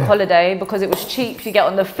 6-week holiday, because it was cheap. You get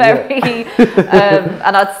on the ferry,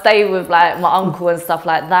 and I'd stay with like my uncle and stuff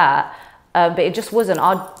like that. But it just wasn't.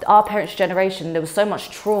 Our parents' generation, there was so much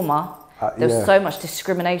trauma, there was so much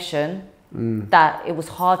discrimination that it was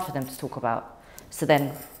hard for them to talk about. So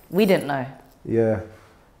then we didn't know. Yeah.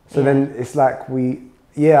 So then it's like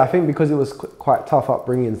I think because it was quite tough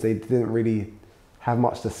upbringings, they didn't really have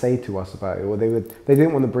much to say to us about it, or they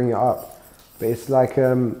didn't want to bring it up. But it's like,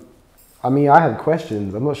 I had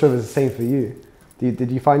questions. I'm not sure if it's the same for you.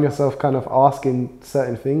 Did you find yourself kind of asking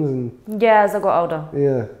certain things? And yeah, as I got older.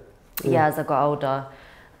 Yeah, as I got older.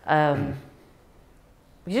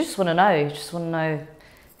 You just want to know. You just want to know,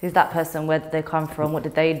 who's that person? Where did they come from? What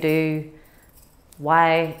did they do?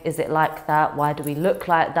 Why is it like that? Why do we look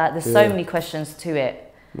like that? There's so many questions to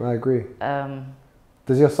it. I agree.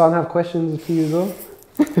 Does your son have questions for you as well?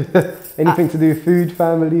 Anything to do with food,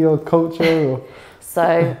 family, or culture? Or?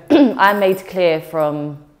 So I made clear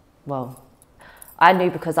I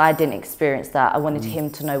knew, because I didn't experience that, I wanted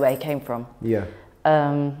him to know where he came from. Yeah.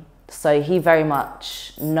 So he very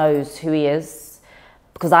much knows who he is,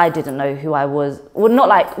 because I didn't know who I was. Well, not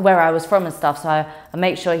like where I was from and stuff, so I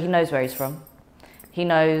make sure he knows where he's from. He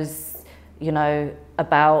knows, he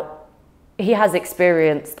has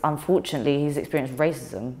experienced, unfortunately, he's experienced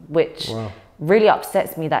racism, which really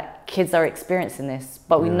upsets me that kids are experiencing this,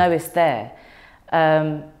 but we know it's there.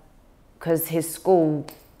 Because his school,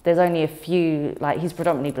 there's only a few, like he's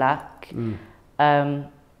predominantly black.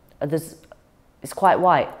 It's quite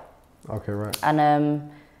white. Okay, right. And,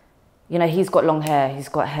 he's got long hair, he's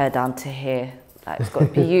got hair down to here. Like, he's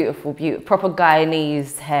got beautiful, proper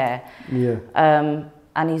Guyanese hair. Yeah.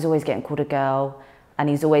 And he's always getting called a girl. And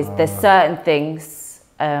he's always, there's certain things,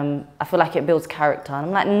 I feel like it builds character. And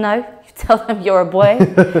I'm like, no, you tell them you're a boy.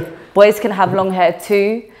 Boys can have long hair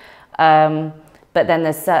too. But then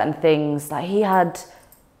there's certain things, like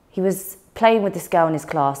he was playing with this girl in his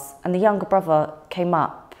class, and the younger brother came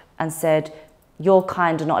up and said, "Your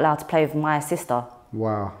kind are not allowed to play with my sister."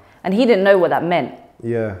 Wow. And he didn't know what that meant.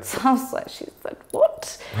 Yeah. So I was like, she's like,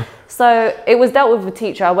 what? So it was dealt with a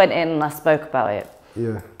teacher. I went in and I spoke about it.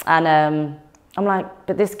 Yeah. And I'm like,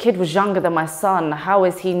 but this kid was younger than my son. How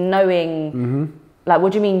is he knowing, like,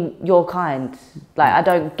 what do you mean your kind? Like, I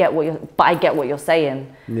don't get but I get what you're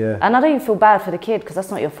saying. Yeah. And I don't even feel bad for the kid, because that's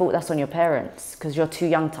not your fault, that's on your parents, because you're too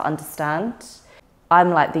young to understand.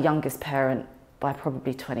 I'm like the youngest parent by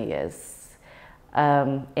probably 20 years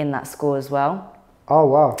in that school as well. Oh,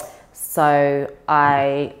 wow. So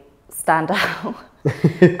I stand out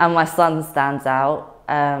and my son stands out.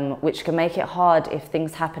 which can make it hard if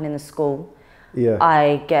things happen in the school. Yeah.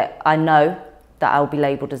 I know that I'll be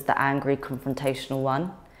labelled as the angry, confrontational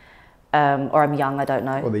one. Or I'm young, I don't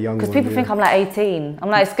know. Or the young one. Because people think I'm like 18. I'm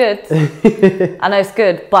like, it's good. I know it's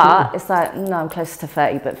good, but it's like, no, I'm close to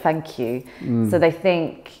 30, but thank you. So they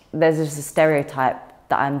think there's just a stereotype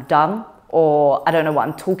that I'm dumb or I don't know what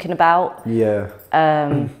I'm talking about. Yeah.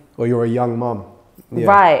 Or you're a young mum. Yeah.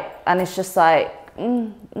 Right. And it's just like,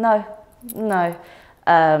 no.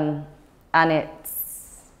 And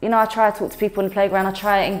it's, you know, I try to talk to people in the playground. I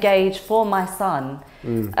try to engage for my son.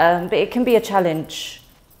 But it can be a challenge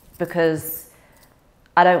because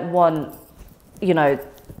I don't want, you know,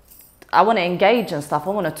 I want to engage and stuff. I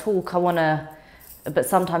want to talk. But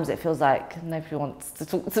sometimes it feels like nobody wants to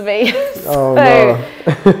talk to me. Oh, no.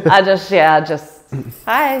 I just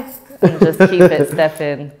hi, and just keep it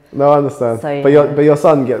stepping. No, I understand. So, yeah. But your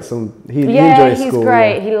son gets some. He enjoys school. He's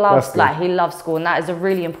great. Yeah. He loves school, and that is a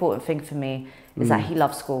really important thing for me. Is that he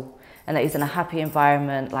loves school and that he's in a happy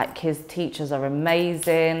environment. Like his teachers are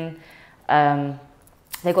amazing.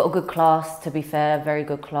 They got a good class. To be fair, very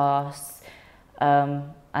good class.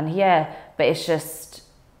 And yeah, but it's just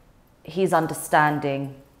he's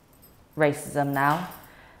understanding racism now.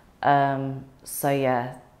 So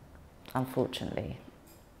yeah, unfortunately.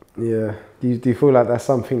 Yeah. Do you feel like that's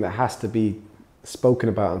something that has to be spoken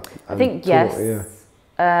about? I think yes. Yeah.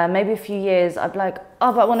 Maybe a few years I'd be like,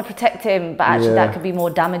 oh, but I want to protect him. But actually that could be more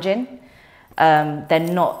damaging. They're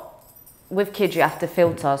not, with kids you have to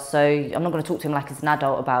filter. So I'm not going to talk to him like he's an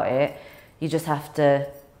adult about it. You just have to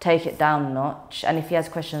take it down a notch. And if he has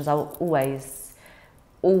questions, I'll always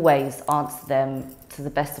answer them to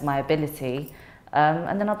the best of my ability.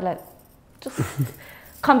 And then I'll be like, just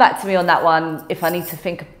come back to me on that one if I need to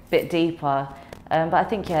think a bit deeper. But I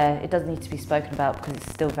think, yeah, it does need to be spoken about because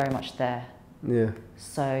it's still very much there. Yeah.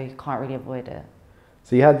 So you can't really avoid it.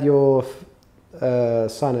 So you had your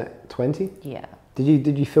son at 20? Yeah.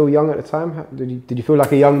 Did you feel young at the time? Did you feel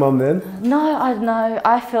like a young mum then? No,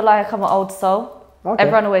 I feel like I'm an old soul. Okay.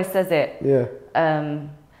 Everyone always says it. Yeah.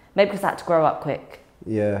 Maybe because I had to grow up quick.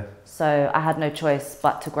 Yeah. So I had no choice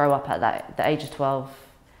but to grow up at the age of 12.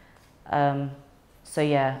 So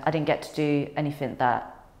yeah, I didn't get to do anything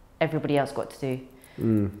that everybody else got to do.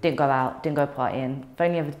 Didn't go out, didn't go partying. I've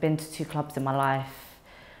only ever been to 2 clubs in my life.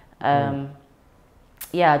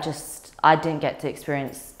 Yeah, I didn't get to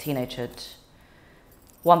experience teenagehood.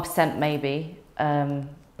 1% maybe,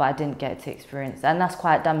 but I didn't get to experience, and that's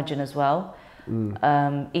quite damaging as well.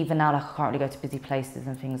 Even now, like I can't really go to busy places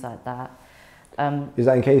and things like that. Is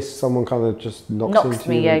that in case someone kind of just knocks into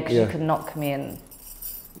me? You? Yeah, because you can knock me and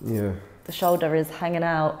the shoulder is hanging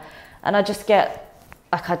out, and I just get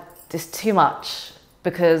like it's too much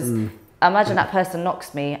because imagine that person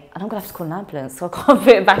knocks me and I'm gonna have to call an ambulance, so I can't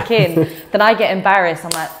fit it back in. Then I get embarrassed.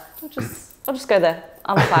 I'm like, I'll just go there.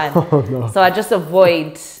 I'm fine. Oh, no. So I just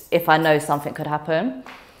avoid if I know something could happen.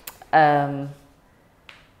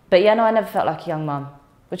 But yeah, no, I never felt like a young mum,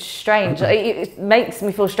 which is strange. It makes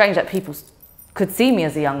me feel strange that people could see me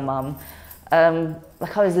as a young mum.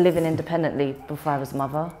 Like I was living independently before I was a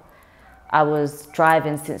mother. I was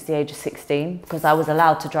driving since the age of 16 because I was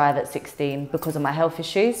allowed to drive at 16 because of my health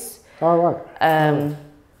issues. Oh, right.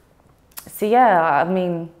 So yeah, I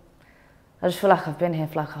mean, I just feel like I've been here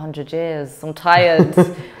for like 100 years. I'm tired.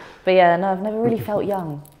 But yeah, no, I've never really felt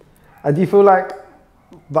young. And do you feel like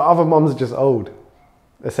the other mums are just old,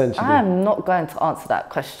 essentially? I'm not going to answer that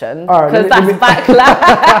question because that's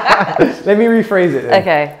backlash. Let me rephrase it then.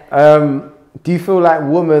 Okay. Do you feel like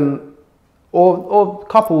women or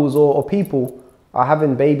couples or people are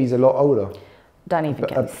having babies a lot older? Don't even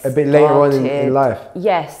get a bit later on in life?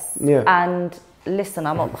 Yes. Yeah. And listen,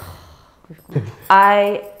 I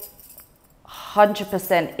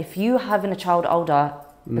 100%, if you having a child older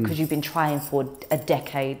because you've been trying for a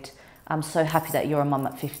decade, I'm so happy that you're a mum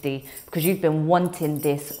at 50 because you've been wanting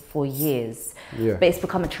this for years. Yeah. But it's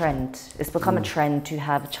become a trend. It's become a trend to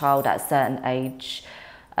have a child at a certain age.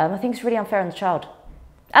 I think it's really unfair on the child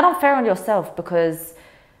and unfair on yourself because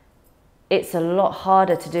it's a lot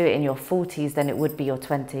harder to do it in your 40s than it would be your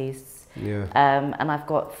 20s. Yeah. And I've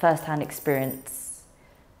got first-hand experience.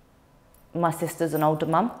 My sister's an older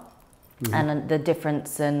mum. And the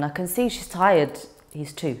difference, and I can see she's tired.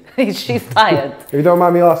 He's 2. She's tired. If you don't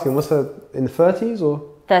mind me asking, what's her, in the 30s or?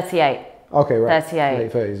 38. Okay, right. 38.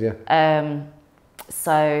 Late 30s, yeah.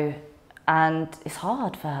 So, and it's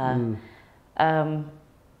hard for her.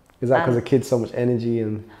 Is that because the kid's so much energy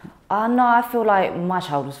and? No, I feel like my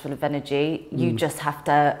child was full of energy. You just have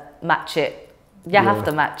to match it. You have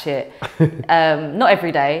to match it. Not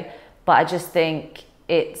every day, but I just think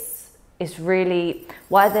it's really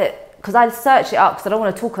because I searched it up because I don't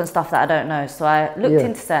want to talk on stuff that I don't know. So I looked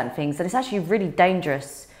into certain things, and it's actually really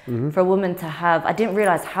dangerous for a woman to have. I didn't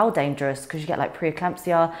realize how dangerous, because you get like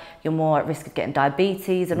preeclampsia, you're more at risk of getting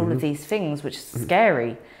diabetes and all of these things, which is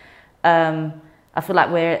scary. I feel like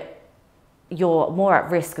you're more at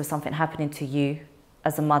risk of something happening to you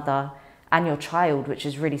as a mother and your child, which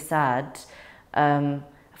is really sad. I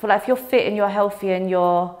feel like if you're fit and you're healthy and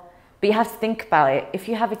but you have to think about it. If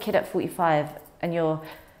you have a kid at 45 and when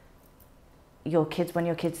your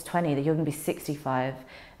kid's 20, that you're gonna be 65.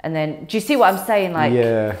 And then, do you see what I'm saying? Like,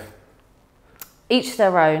 each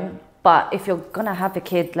their own, but if you're gonna have a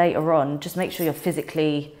kid later on, just make sure you're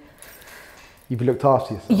physically... You've looked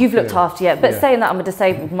after yourself. You've looked after, but saying that, I'm a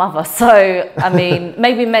disabled mother, so, I mean,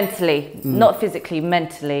 maybe mentally, not physically,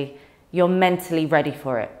 mentally, you're mentally ready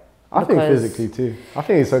for it. I think physically too. I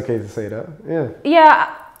think it's okay to say that,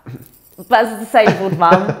 Yeah, but as a disabled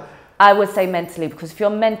mum, I would say mentally, because if you're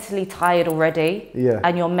mentally tired already,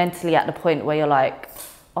 and you're mentally at the point where you're like,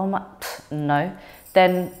 oh my, no,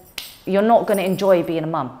 then you're not going to enjoy being a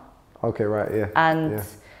mum. Okay, right, And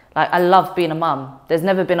like, I love being a mum. There's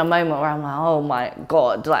never been a moment where I'm like, oh my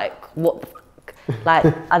God, like, what the fuck? Like,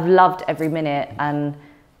 I've loved every minute. And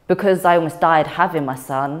because I almost died having my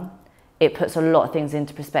son, it puts a lot of things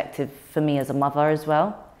into perspective for me as a mother as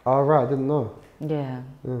well. Oh, right, I didn't know. Yeah.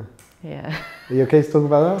 Are you okay to talk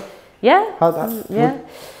about that? Yeah. How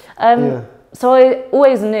that? So I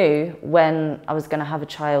always knew when I was going to have a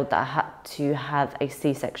child that I had to have a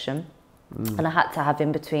C-section, and I had to have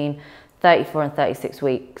him between 34 and 36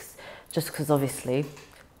 weeks, just because obviously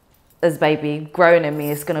this baby growing in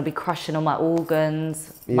me is going to be crushing on my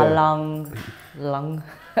organs, my lung.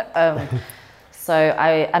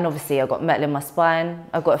 And obviously I got metal in my spine.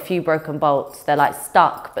 I've got a few broken bolts. They're like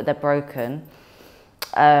stuck, but they're broken.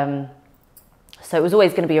 So it was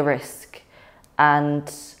always going to be a risk.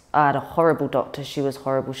 And I had a horrible doctor. She was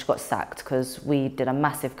horrible. She got sacked because we did a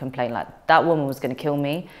massive complaint. Like, that woman was going to kill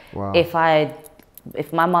me. Wow.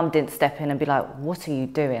 If my mum didn't step in and be like, what are you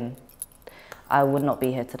doing? I would not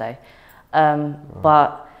be here today.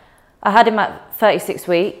 But I had him at 36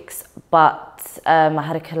 weeks, but I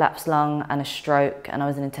had a collapsed lung and a stroke, and I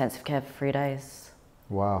was in intensive care for 3 days.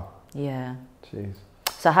 Wow. Yeah. Jeez.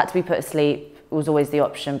 So I had to be put to sleep. It was always the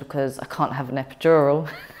option because I can't have an epidural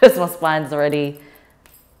because my spine's already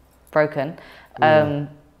broken.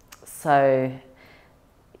 So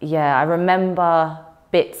yeah, I remember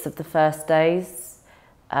bits of the first days,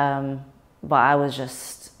 but I was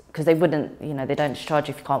just, because they wouldn't, they don't discharge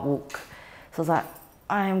you if you can't walk. So I was like,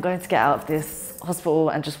 I am going to get out of this hospital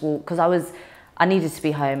and just walk, because I needed to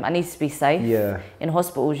be home. I needed to be safe. Yeah. In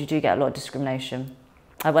hospitals, you do get a lot of discrimination.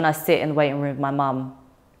 Like, when I sit in the waiting room with my mum,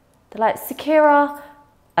 they're like, Sukera,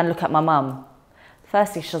 and look at my mum.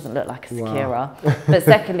 Firstly, she doesn't look like a Sukera, but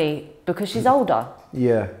secondly, because she's older,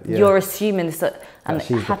 you're assuming this, and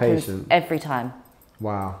she's it happens the patient every time.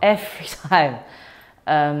 Wow. Every time.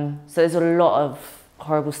 So there's a lot of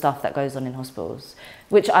horrible stuff that goes on in hospitals,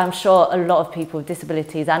 which I'm sure a lot of people with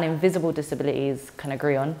disabilities and invisible disabilities can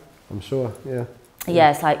agree on. I'm sure, Yeah,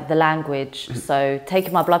 it's like the language. So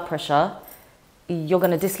taking my blood pressure, you're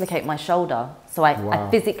going to dislocate my shoulder. So I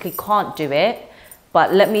physically can't do it,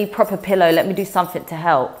 but let me prop a pillow, let me do something to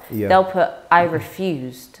help. They'll put, I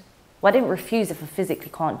refused. Well, I didn't refuse if I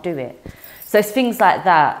physically can't do it. So it's things like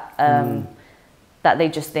that, that they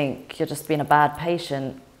just think you're just being a bad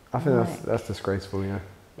patient. I think that's disgraceful,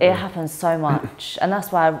 It happens so much. And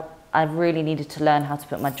that's why I really needed to learn how to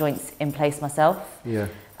put my joints in place myself. Yeah.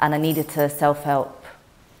 And I needed to self-help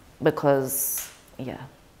because, And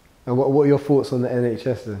what are your thoughts on the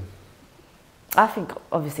NHS then? I think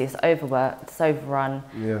obviously it's overworked, it's overrun.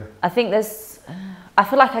 Yeah. I think I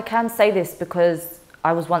feel like I can say this because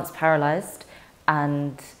I was once paralysed,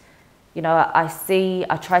 and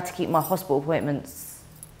I try to keep my hospital appointments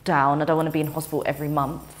down. I don't want to be in hospital every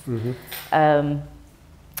month.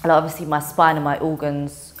 Obviously my spine and my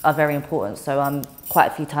organs are very important, so I'm quite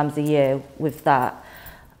a few times a year with that.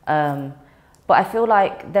 But I feel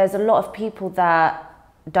like there's a lot of people that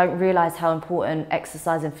don't realise how important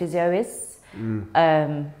exercise and physio is.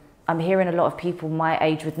 I'm hearing a lot of people my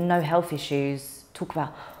age with no health issues talk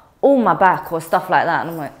about, my back or stuff like that,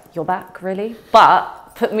 and I'm like, your back, really?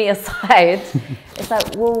 But put me aside. It's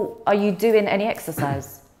like, well, are you doing any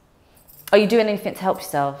exercise? Are you doing anything to help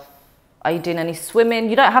yourself? Are you doing any swimming?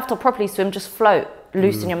 You don't have to properly swim, just float,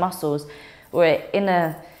 loosen your muscles. We're in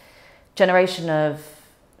a generation of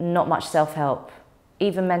not much self-help,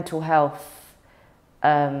 even mental health.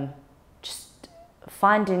 Just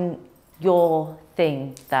finding your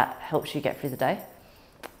thing that helps you get through the day.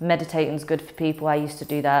 Meditating's good for people. I used to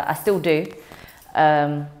do that. I still do.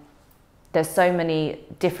 there's so many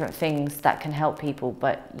different things that can help people,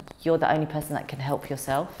 but you're the only person that can help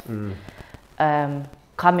yourself.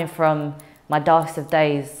 Coming from my darkest of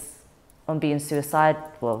days on being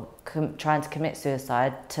trying to commit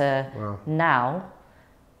suicide to now,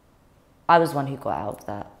 I was one who got out of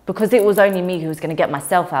that. Because it was only me who was going to get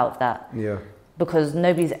myself out of that. Yeah. Because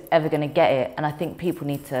nobody's ever going to get it. And I think people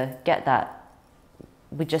need to get that.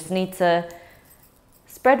 We just need to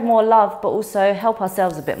spread more love, but also help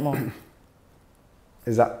ourselves a bit more.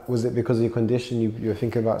 Was it because of your condition you were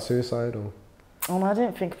thinking about suicide, or? Oh, no, I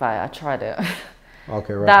didn't think about it. I tried it.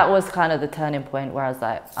 Okay, right. That was kind of the turning point where I was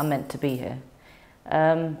like, I'm meant to be here.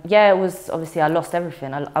 Yeah, it was obviously I lost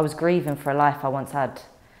everything. I was grieving for a life I once had.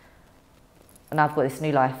 And I've got this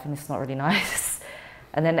new life and it's not really nice.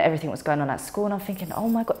 And then everything was going on at school and I'm thinking, oh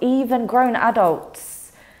my God, even grown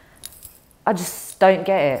adults, I just don't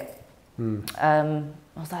get it. I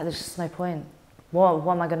was like, there's just no point. What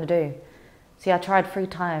am I going to do? So yeah, I tried 3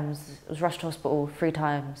 times. I was rushed to hospital 3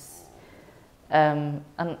 times. And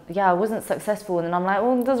yeah, I wasn't successful. And then I'm like,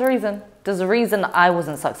 well, there's a reason. There's a reason I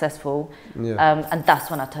wasn't successful. Yeah. And that's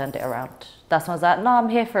when I turned it around. That's when I was like, no, I'm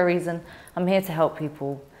here for a reason. I'm here to help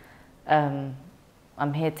people.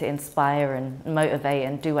 I'm here to inspire and motivate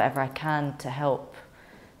and do whatever I can to help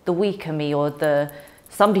the weaker me or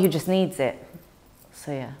somebody who just needs it.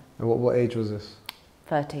 So yeah. And what age was this?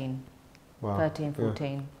 13. Wow. 13,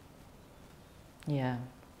 14. Yeah.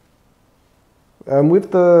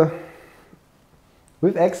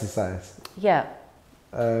 With exercise. Yeah.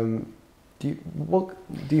 Do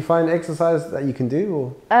you find exercise that you can do,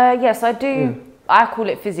 or? Yes, I do. Yeah. I call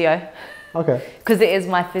it physio. Okay. Because it is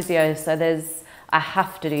my physio. So I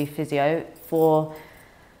have to do physio for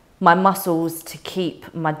my muscles to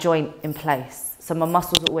keep my joint in place. So my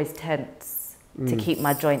muscles are always tense to keep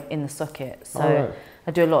my joint in the socket. So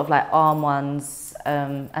I do a lot of like arm ones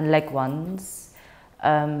and leg ones.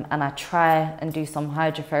 And I try and do some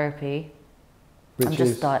hydrotherapy. I'm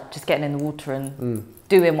just getting in the water and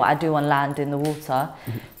doing what I do on land in the water.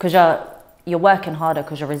 Because you're working harder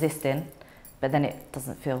because you're resisting, but then it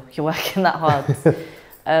doesn't feel you're working that hard.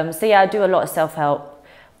 So yeah, I do a lot of self-help,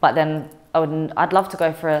 but then I'd love to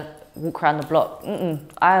go for a walk around the block.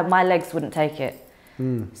 My legs wouldn't take it.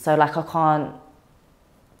 So like I can't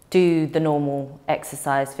do the normal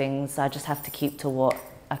exercise things. I just have to keep to what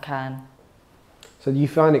I can. So do you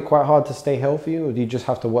find it quite hard to stay healthy, or do you just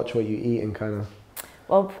have to watch what you eat and kind of?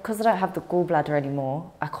 Well, because I don't have the gallbladder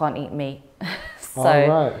anymore, I can't eat meat. So,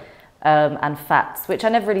 right. And fats, which I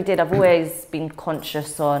never really did. I've always been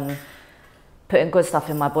conscious on putting good stuff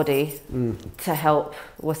in my body to help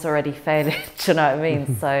what's already failing. Do you know what I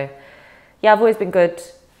mean? So, yeah, I've always been good.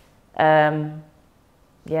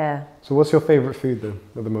 Yeah. So what's your favourite food then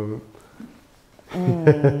at the moment?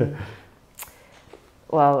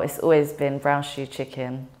 Well, it's always been brown stew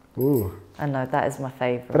chicken. Ooh. I know, that is my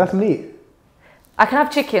favourite. But that's meat. I can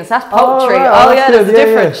have chicken, so that's poultry. Right. Yeah, there's a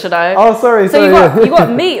difference, you know. Oh, sorry. So you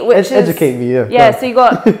got meat, which is... Educate me, yeah. Yeah, so you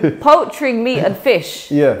got poultry, meat and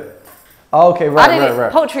fish. Yeah. Oh, okay,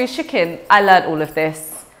 right. Poultry is chicken. I learned all of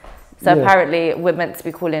this. So apparently we're meant to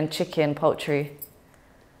be calling chicken poultry.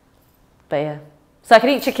 But yeah. So I can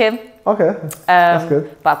eat chicken. Okay, that's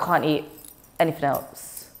good. But I can't eat anything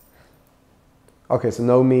else. Okay, so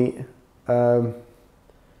no meat.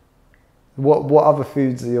 What other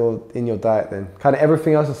foods are in your diet then? Kind of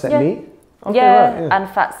everything else except meat? Okay, right. And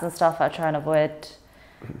fats and stuff I try and avoid.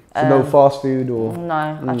 So no fast food or?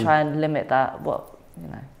 No, I try and limit that.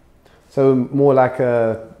 So more like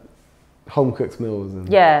home cooked meals and?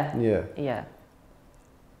 Yeah.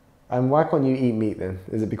 And why can't you eat meat then?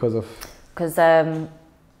 Is it because of? Because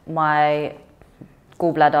my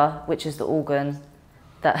gallbladder, which is the organ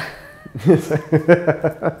that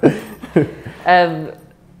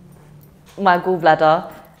my gallbladder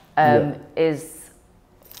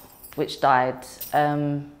which died,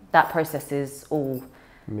 that processes all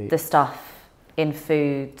the stuff in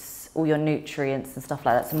foods, all your nutrients and stuff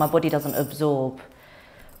like that. So my body doesn't absorb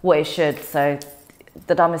what it should. So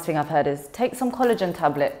the dumbest thing I've heard is take some collagen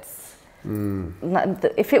tablets.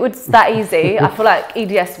 If it was that easy, I feel like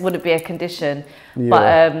EDS wouldn't be a condition.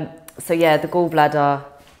 But so yeah, the gallbladder,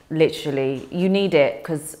 literally, you need it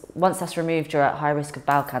because once that's removed, you're at high risk of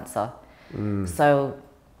bowel cancer. So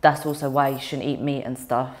that's also why you shouldn't eat meat and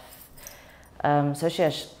stuff. So yeah,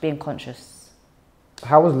 just being conscious.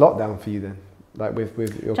 How was lockdown for you then? Like with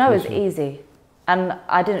your it was easy. And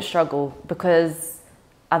I didn't struggle because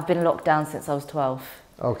I've been locked down since I was 12.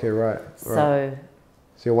 Okay, right. So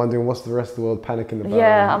you're wondering what's the rest of the world panicking about?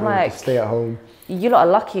 Yeah, I'm like, stay at home. You lot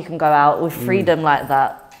are lucky you can go out with freedom like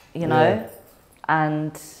that, you know?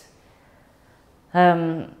 And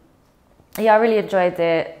Yeah, I really enjoyed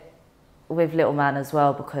it with little man as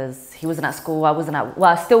well, because he wasn't at school. I wasn't at,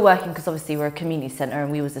 well, I was still working because obviously we're a community centre and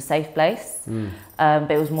we was a safe place. But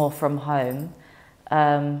it was more from home.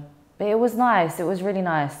 But it was nice. It was really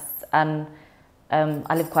nice. And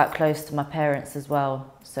I live quite close to my parents as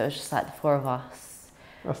well. So it was just like the four of us.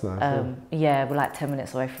 That's nice. Yeah, we're like 10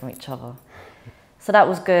 minutes away from each other. So that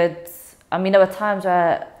was good. I mean, there were times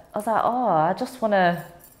where I was like, oh, I just want to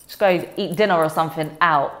just go eat dinner or something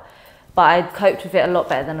out. But I coped with it a lot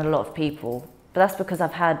better than a lot of people. But that's because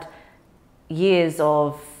I've had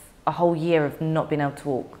a whole year of not being able to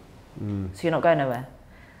walk. So you're not going nowhere.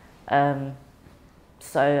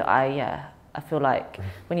 So I feel like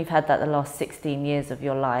when you've had that the last 16 years of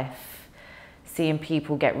your life, seeing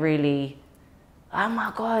people get really, oh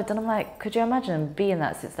my God, and I'm like, could you imagine being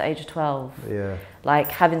that since the age of 12? Yeah.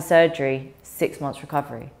 Like having surgery, 6 months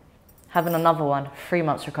recovery. Having another one, 3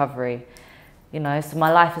 months recovery. You know, so my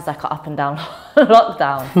life is like an up and down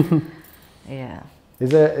lockdown. Yeah. Is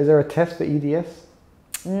there a test for EDS?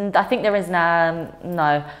 I think there is now.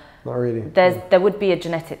 No. Not really. There would be a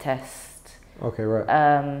genetic test. Okay, right.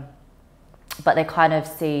 But they kind of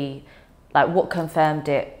see, like what confirmed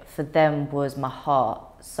it for them was my heart.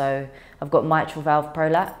 So I've got mitral valve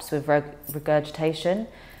prolapse with regurgitation.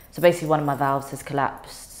 So basically one of my valves has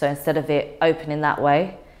collapsed. So instead of it opening that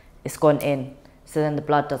way, it's gone in. So then the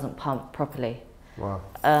blood doesn't pump properly. Wow.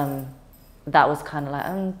 That was kind of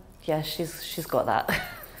like, yeah, she's got that.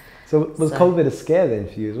 So was COVID a scare then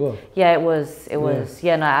for you as well? Yeah, it was.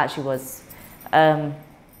 Yeah, no, it actually was.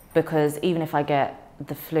 Because even if I get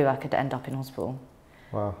the flu, I could end up in hospital.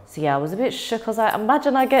 Wow. So yeah, I was a bit shook. I was like,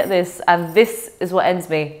 imagine I get this and this is what ends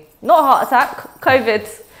me. Not a heart attack, COVID.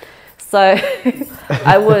 So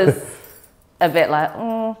I was a bit like,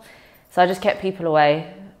 So I just kept people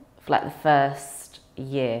away for like the first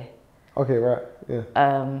year. Okay, right,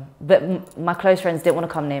 yeah. But my close friends didn't want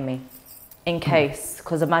to come near me in case,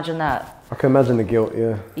 because imagine that. I can imagine the guilt,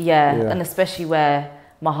 yeah. Yeah, and especially where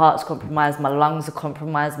my heart's compromised, my lungs are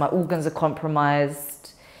compromised, my organs are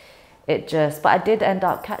compromised. But I did end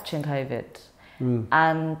up catching COVID.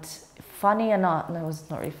 And funny enough, no, it was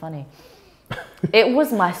not really funny. It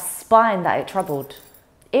was my spine that it troubled.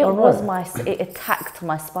 It attacked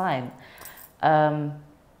my spine.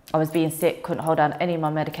 I was being sick, couldn't hold down any of my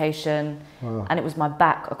medication, and it was my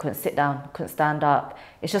back. I couldn't sit down, couldn't stand up.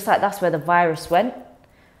 It's just like that's where the virus went.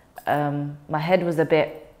 My head was a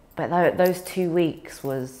bit, but those 2 weeks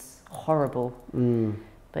was horrible.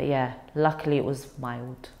 But yeah, luckily it was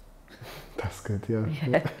mild. That's good,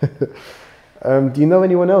 yeah. Do you know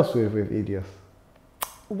anyone else with EDS?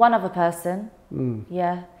 One other person,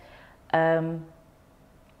 yeah.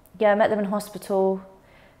 Yeah, I met them in hospital.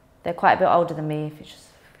 They're quite a bit older than me. If it's just,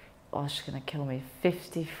 she's gonna kill me.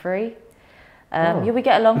 53. Yeah, we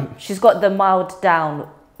get along. She's got the mild down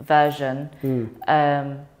version.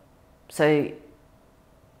 So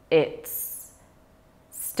it's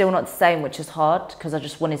still not the same, which is hard because I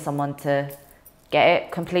just wanted someone to get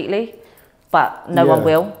it completely, but no one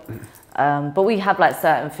will. But we have like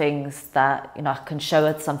certain things that, you know, I can show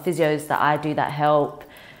her some physios that I do that help.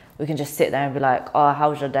 We can just sit there and be like, oh,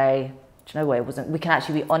 how was your day? Do you know what, it wasn't, we can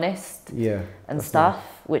actually be honest and stuff,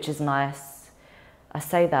 which is nice. I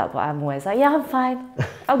say that, but I'm always like, yeah, I'm fine.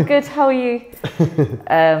 I'm good, how are you?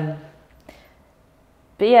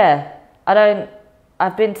 But yeah,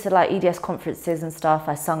 I've been to like EDS conferences and stuff.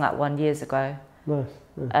 I sung at one years ago. Nice.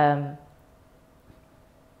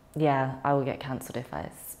 Yeah, I will get cancelled if I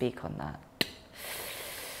speak on that.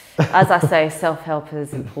 As I say, self-help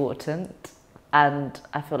is important, and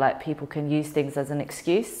I feel like people can use things as an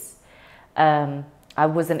excuse. I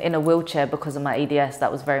wasn't in a wheelchair because of my EDS.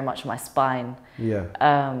 That was very much my spine.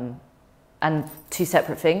 And two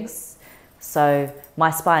separate things. So my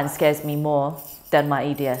spine scares me more than my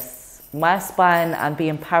EDS. My spine and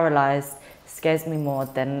being paralysed scares me more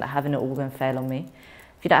than having an organ fail on me.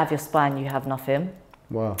 If you don't have your spine, you have nothing.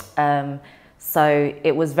 Wow. So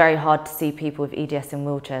it was very hard to see people with EDS in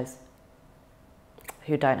wheelchairs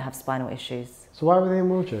who don't have spinal issues. So why were they in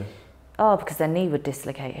wheelchairs? Oh, because their knee would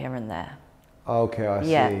dislocate here and there. Okay, I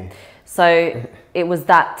see. So it was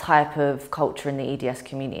that type of culture in the EDS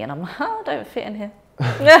community, and I'm like, I don't fit in here.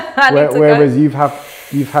 Whereas you've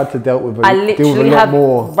had to deal with a lot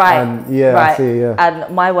more. Right. And, I see. Yeah.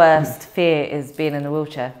 And my worst fear is being in a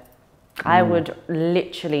wheelchair. I would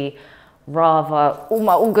literally rather all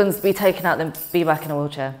my organs be taken out than be back in a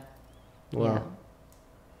wheelchair. Wow.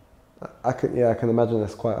 Yeah. I can imagine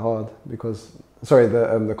that's quite hard because. Sorry,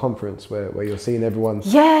 the conference where you're seeing everyone.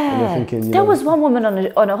 Yeah. And you're thinking, there was one woman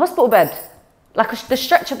on a hospital bed, like the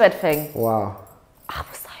stretcher bed thing. Wow. I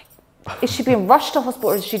was like, is she being rushed to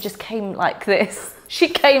hospital, or is she just came like this? She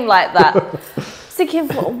came like that. Thinking,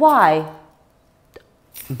 why?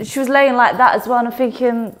 She was laying like that as well, and I'm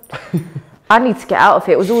thinking, I need to get out of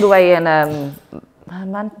here. It was all the way in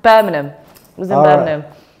Birmingham. It was in Birmingham.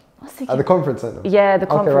 Right. I was thinking, at the conference centre? Yeah, the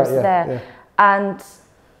conference there. Yeah. And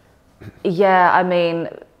yeah, I mean,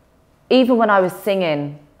 even when I was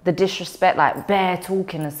singing, the disrespect, like bare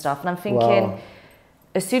talking and stuff, and I'm thinking,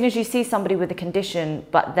 as soon as you see somebody with a condition,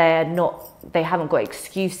 but they haven't got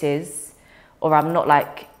excuses, or I'm not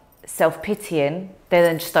like self-pitying, they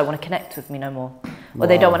then just don't want to connect with me no more. Or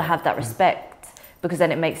they don't want to have that respect, because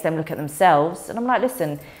then it makes them look at themselves. And I'm like,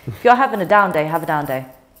 listen, if you're having a down day, have a down day.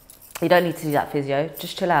 You don't need to do that physio,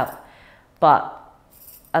 just chill out. But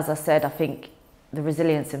as I said, I think the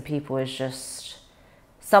resilience in people is just,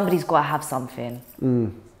 somebody's got to have something.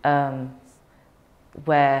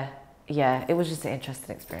 Where, yeah, it was just an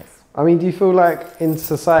interesting experience. I mean, do you feel like in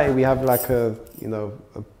society we have like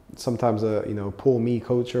sometimes a, poor me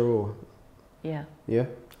culture, or? Yeah. Yeah?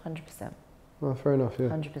 100%. Well, fair enough, yeah.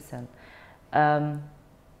 100%.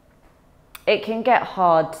 It can get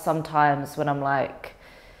hard sometimes when I'm like,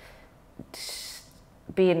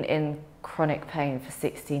 being in chronic pain for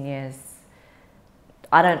 16 years.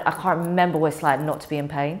 I can't remember what it's like not to be in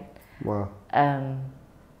pain. Wow.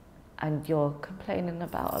 And you're complaining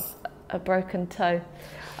about a broken toe.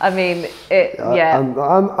 I mean, yeah.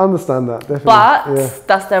 I understand that, definitely. But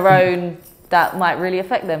that's their own, that might really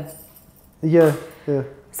affect them. Yeah, yeah.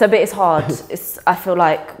 So, but it's hard. I feel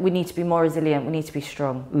like we need to be more resilient. We need to be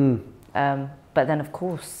strong. But then, of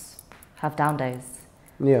course, have down days.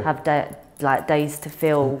 Yeah. Have days to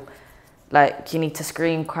feel like you need to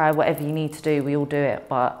scream, cry, whatever you need to do. We all do it.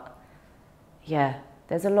 But yeah,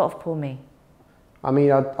 there's a lot of poor me. I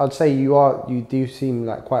mean, I'd say you do seem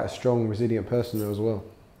like quite a strong, resilient person though as well.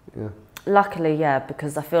 Yeah. Luckily, yeah,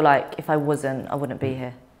 because I feel like if I wasn't, I wouldn't be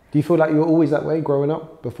here. Do you feel like you were always that way growing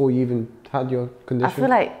up before you even had your condition? I feel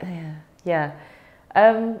like, yeah.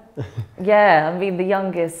 Yeah, I mean, the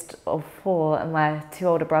youngest of 4 and my 2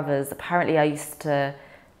 older brothers, apparently I used to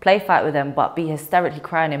play fight with them, but be hysterically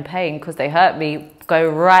crying in pain because they hurt me, go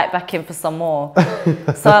right back in for some more.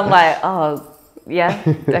 So I'm like, oh, yeah,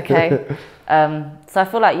 okay. So I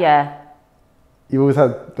feel like, yeah. You always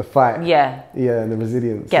had the fight. Yeah. Yeah, and the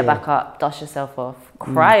resilience. Get back up, dust yourself off,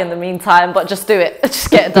 cry in the meantime, but just do it.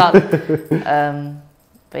 Just get it done.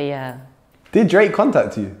 But yeah. Did Drake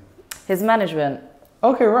contact you? His management.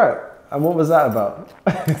 Okay, right. And what was that about?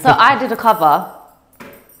 So I did a cover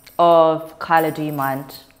of Kyla, Do You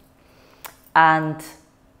Mind? And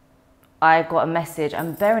I got a message,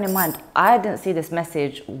 and bearing in mind, I didn't see this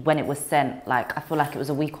message when it was sent. Like, I feel like it was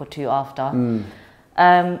a week or 2 after.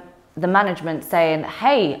 The management saying,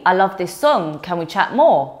 hey, I love this song, can we chat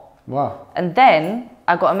more? Wow. And then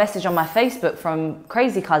I got a message on my Facebook from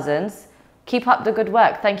Crazy Cousins, keep up the good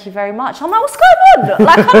work, thank you very much. I'm like, what's going on?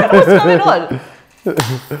 Like, I don't know what's going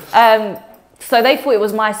on. So they thought it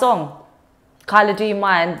was my song. Kyla, Do You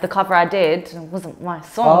Mind? The cover I did, it wasn't my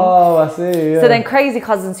song. Oh, I see, yeah. So then Crazy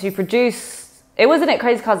Cousins, who produced, wasn't it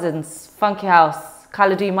Crazy Cousins, Funky House,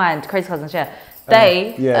 Kyla, Do You Mind? Crazy Cousins, yeah.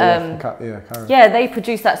 They, they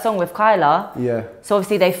produced that song with Kyla. Yeah. So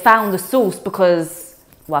obviously they found the source because,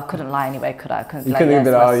 well, I couldn't lie anyway, could I? You couldn't even be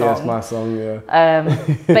like, oh, yeah, it's my song, yeah.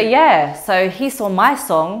 But yeah, so he saw my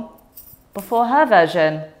song before her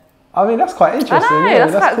version. I mean, that's quite interesting. I know, yeah,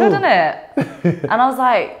 that's quite cool. good, isn't it? And I was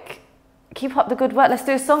like, keep up the good work, let's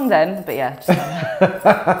do a song then. But yeah, just,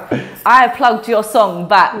 I plugged your song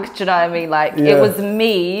back, do you know what I mean? Like, it was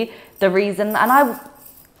me, the reason, and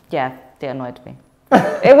it annoyed me.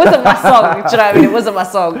 It wasn't my song, do you know what I mean? It wasn't my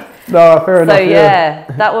song. No, fair enough. So yeah,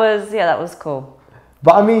 that was cool.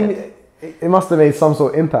 But I mean, it must have made some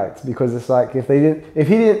sort of impact, because it's like, if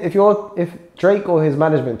Drake or his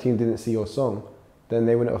management team didn't see your song, then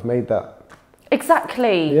they wouldn't have made that.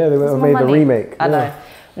 Exactly. Yeah, they wouldn't have made the remake. I know.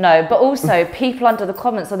 No, but also people under the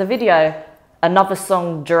comments of the video, another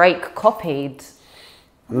song Drake copied.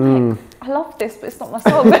 I'm like, I love this, but it's not my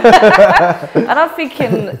song. And I'm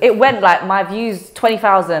thinking, it went like, my views,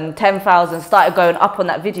 20,000, 10,000, started going up on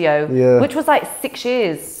that video, which was like 6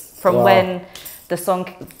 years from when the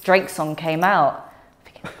Drake song came out.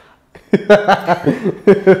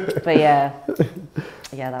 But yeah,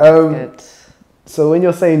 that was good. So when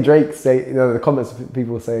you're saying Drake, the comments of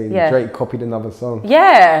people saying Drake copied another song.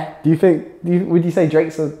 Yeah. Would you say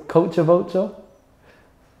Drake's a culture vulture?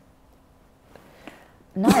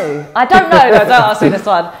 No, I don't know. No, don't ask me this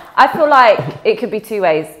one. I feel like it could be 2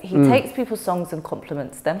 ways. He takes people's songs and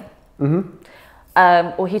compliments them.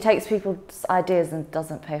 Or he takes people's ideas and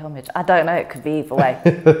doesn't pay homage. I don't know. It could be either way.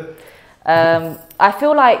 I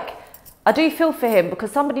feel like I do feel for him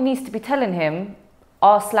because somebody needs to be telling him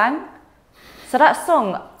our slang. So that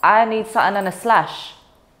song, I need something and a slash.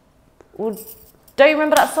 Well, don't you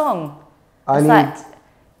remember that song? He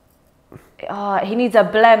needs a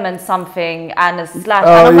blem and something and a slash.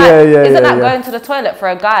 Oh, and I'm isn't that going to the toilet for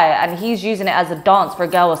a guy and he's using it as a dance for a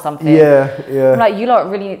girl or something? Yeah, yeah. I'm like, you lot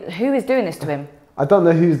really, who is doing this to him? I don't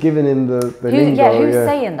know who's giving him the lingo. Yeah, who's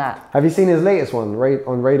saying that? Have you seen his latest one,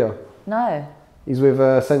 on Radar? No. He's with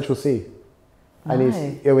Central C. No.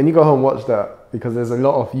 And when you go home, watch that because there's a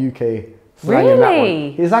lot of UK slang in that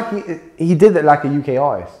one. He's like, he did it like a UK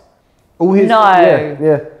artist. All his,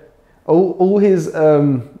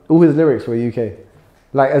 all his lyrics were UK.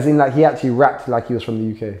 Like, as in, like, he actually rapped like he was from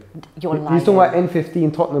the UK. You're lying. He's talking about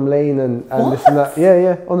N15, Tottenham Lane, and this and that.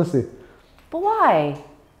 Yeah, honestly. But why?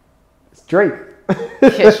 It's Drake.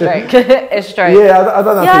 It's Drake. It's Drake. Yeah, I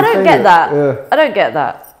don't know. Yeah, I don't get that. Yeah. I don't get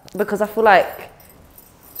that. Because I feel like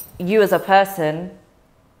you as a person,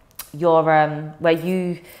 your where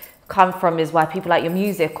you come from is why people like your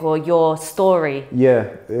music or your story. Yeah.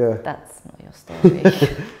 That's not your story.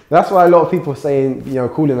 That's why a lot of people are saying,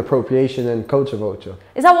 calling appropriation and culture vulture.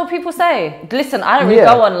 Is that what people say? Listen, I don't really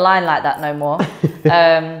go online like that no more.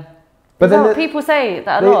 But then what people say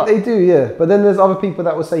that a lot? They do, yeah. But then there's other people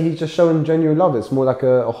that will say he's just showing genuine love. It's more like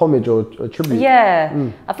a homage or a tribute. Yeah.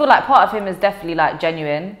 I feel like part of him is definitely like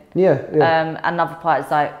genuine. Yeah. Another part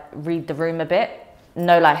is like read the room a bit.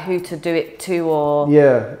 Know like who to do it to or...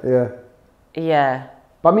 Yeah.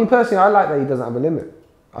 But I mean, personally, I like that he doesn't have a limit.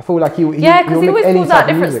 I feel like because he always pulls out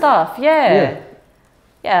different stuff. Yeah,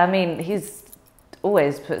 I mean, he's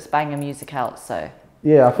always puts banger music out, so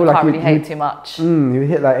yeah, I feel like can't really hate too much. He would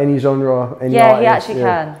hit like any genre, any artist. He actually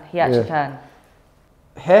can. He actually can.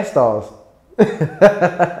 Hairstyles.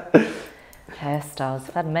 Hairstyles.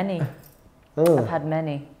 I've had many. Oh. I've had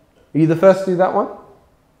many. Are you the first to do that one?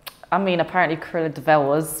 I mean, apparently Cruella de Vil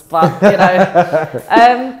was, but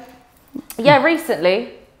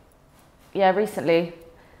recently.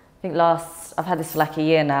 I think I've had this for like a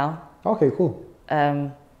year now. Okay, cool.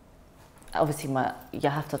 Obviously you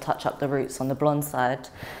have to touch up the roots on the blonde side.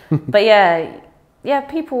 But yeah,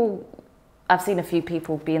 I've seen a few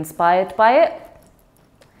people be inspired by it.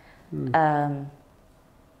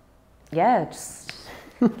 Just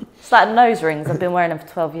it's like nose rings. I've been wearing them for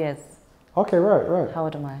 12 years. Okay, right. How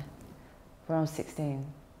old am I? When I was 16.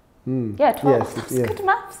 12. Yes, That's good at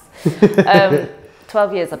maths.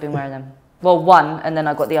 12 years I've been wearing them. Well, one, and then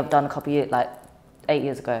I got the other done a couple of years, like 8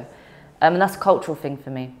 years ago. And that's a cultural thing for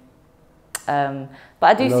me. But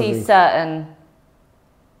I do see certain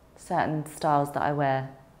styles that I wear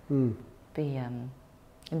be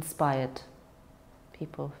inspired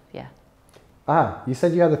people, yeah. You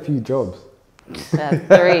said you had a few jobs.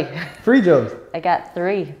 3. 3 jobs? I got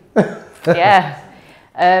 3. Yeah.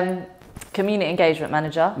 Community engagement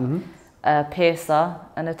manager, a piercer,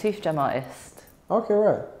 and a tooth gem artist. Okay,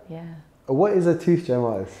 right. Yeah. What is a tooth gem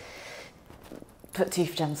artist? Put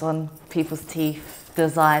tooth gems on people's teeth,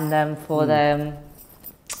 design them for them,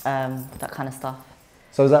 that kind of stuff.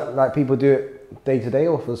 So is that like people do it day to day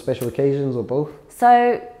or for special occasions or both?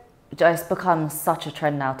 So it's become such a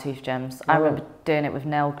trend now, tooth gems. I remember doing it with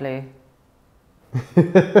nail glue.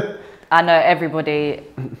 I know everybody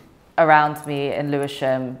around me in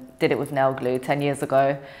Lewisham did it with nail glue 10 years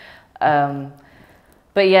ago.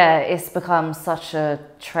 But yeah, it's become such a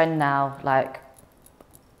trend now, like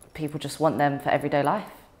people just want them for everyday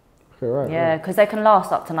life. Okay, right. Yeah, because they can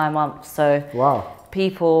last up to 9 months. So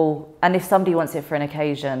people, and if somebody wants it for an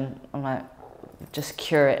occasion, I'm like, just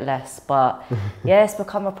cure it less. But yeah, it's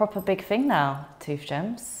become a proper big thing now, tooth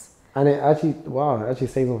gems. And it actually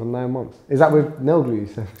stays on for 9 months. Is that with nail glue?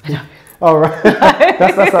 Oh, right.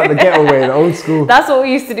 that's like the getaway, the old school. That's what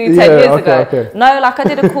we used to do 10 years ago. Okay. No, like I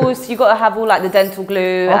did a course, you got to have all like the dental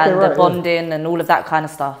glue and the bonding and all of that kind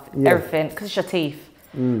of stuff. Everything, because it's your teeth.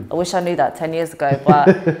 I wish I knew that 10 years ago,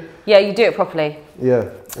 but yeah, you do it properly.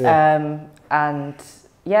 And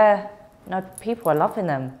yeah, no, people are loving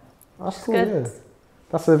them. That's cool, good. Yeah.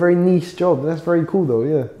 That's a very niche job. That's very cool though,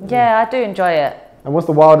 yeah. Yeah, I do enjoy it. And what's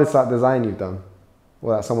the wildest like design you've done?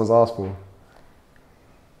 Or that someone's asked for?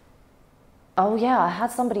 Oh yeah, I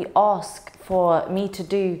had somebody ask for me to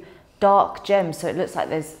do dark gems so it looks like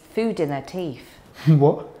there's food in their teeth.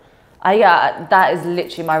 What? Yeah, that is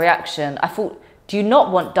literally my reaction. I thought, do you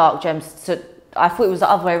not want dark gems to... I thought it was the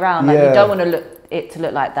other way around, like you don't want it to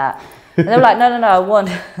look like that. And they were like, no, I want...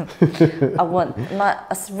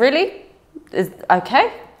 really?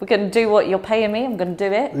 Okay, we're going to do what you're paying me, I'm going to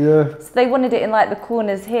do it. Yeah. So they wanted it in like the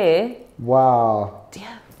corners here. Wow.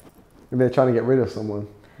 Yeah. Maybe they're trying to get rid of someone.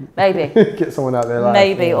 Maybe. Get someone out there live.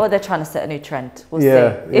 Maybe, yeah. or they're trying to set a new trend. We'll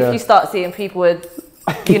Yeah, see. yeah. If you start seeing people with,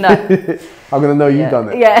 you know. I'm going to know you've done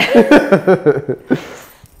it. Yeah.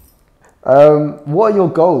 What are your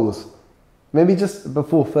goals? Maybe just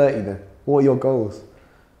before 30 then. What are your goals?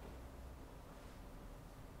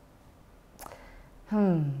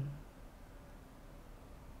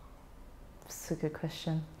 That's a good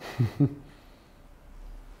question.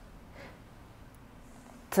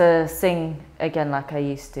 To sing again like I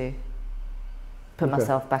used to. Put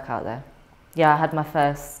myself back out there. Yeah, I had my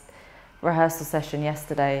first rehearsal session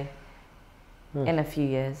yesterday in a few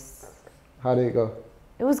years. How did it go?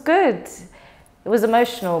 It was good. It was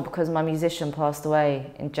emotional because my musician passed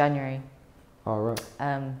away in January. All right.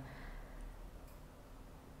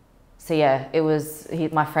 So yeah, it was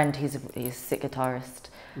my friend. He's a sick guitarist,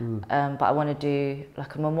 but I want to do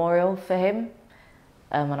like a memorial for him,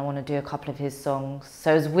 and I want to do a couple of his songs.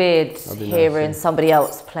 So it was weird hearing somebody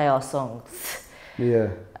else play our songs. Yeah.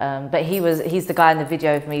 But he's the guy in the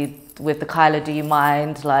video of me with the Kyla, Do You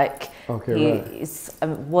Mind? Like he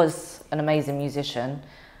was an amazing musician.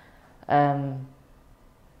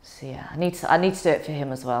 So yeah, I need to do it for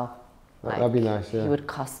him as well. Like, that'd be nice, yeah. He would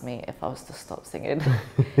cuss me if I was to stop singing.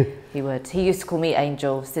 He would. He used to call me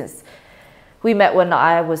Angel since we met when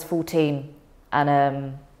I was 14,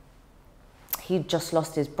 and he'd just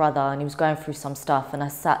lost his brother and he was going through some stuff, and I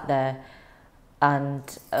sat there and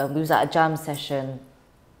we was at a jam session,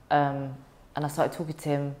 and I started talking to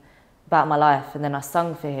him about my life, and then I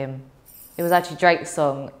sung for him. It was actually Drake's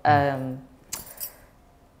song,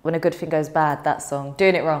 When a Good Thing Goes Bad, that song,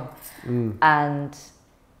 Doing It Wrong. And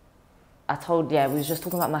I told, we was just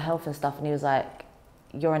talking about my health and stuff, and he was like,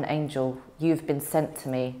 you're an angel, you've been sent to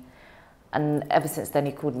me. And ever since then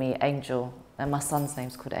he called me Angel, and my son's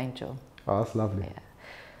name's called Angel. Oh, that's lovely. Yeah.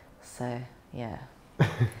 So, yeah.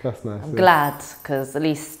 That's nice. I'm glad, because at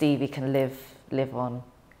least Stevie can live on.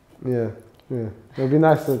 Yeah, yeah. It would be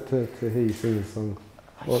nice to hear you sing this song.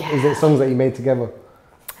 Is it songs that you made together?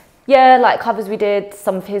 Yeah, like covers we did.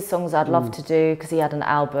 Some of his songs I'd love to do, because he had an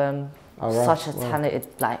album. Such a talented,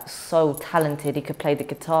 like so talented. He could play the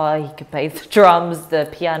guitar, he could play the drums, the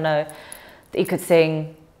piano. He could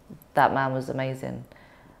sing. That man was amazing.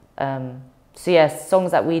 So yes,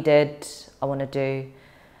 songs that we did, I want to do.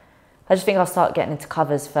 I just think I'll start getting into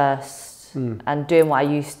covers first and doing what I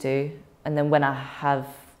used to, and then when I have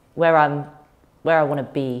where I want to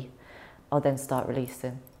be, I'll then start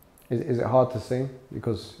releasing. Is it hard to sing?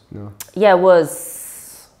 Because Yeah, it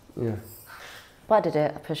was. Yeah. But I did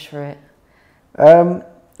it. I pushed through it.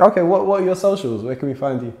 Okay, what are your socials? Where can we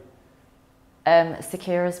find you?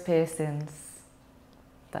 Sukera's Piercings.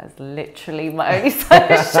 That is literally my only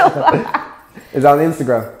social. Is that on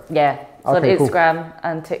Instagram? Yeah, it's on Instagram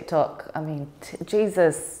and TikTok. I mean,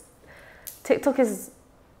 Jesus, TikTok is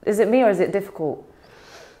it me or is it difficult?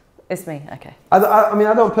 It's me. Okay. I mean,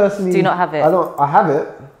 I don't personally. Do you not have it? I have it,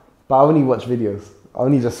 but I only watch videos. I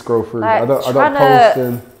only just scroll through. Like, I don't post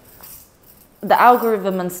and. The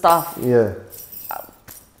algorithm and stuff. Yeah.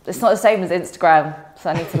 It's not the same as Instagram, so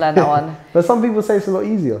I need to learn that one. But some people say it's a lot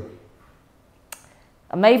easier.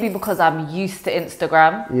 Maybe because I'm used to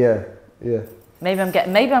Instagram. Yeah, yeah. Maybe I'm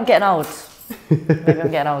getting old. Maybe I'm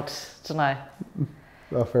getting old. Don't know.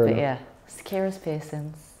 Oh, fair enough. Yeah, Sukera's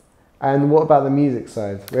Piercings. And what about the music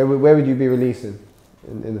side? Where would you be releasing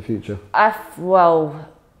in the future?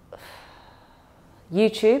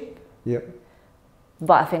 YouTube. Yep.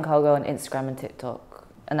 But I think I'll go on Instagram and TikTok,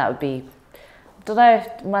 and that would be. I don't know.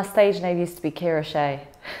 My stage name used to be Kira Shea,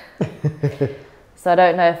 so I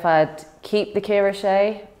don't know if I'd keep the Kira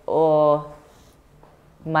Shea or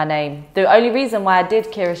my name. The only reason why I did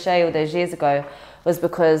Kira Shea all those years ago was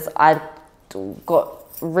because I got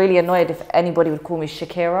really annoyed if anybody would call me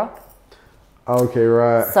Shakira. Okay,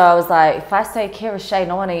 right. So I was like, if I say Kira Shea,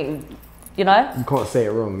 no one, you know? You can't say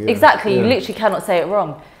it wrong. Yeah. Exactly, yeah. You literally cannot say it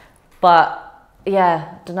wrong. But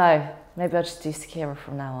yeah, I don't know. Maybe I'll just do Sukera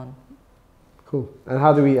from now on. Cool. And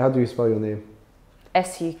how do we spell your name?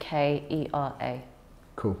 Sukera.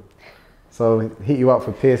 Cool. So hit you up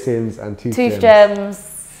for piercings and tooth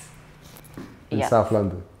gems. In South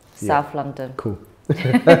London. South London. Cool.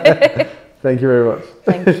 Thank you very much.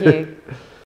 Thank you.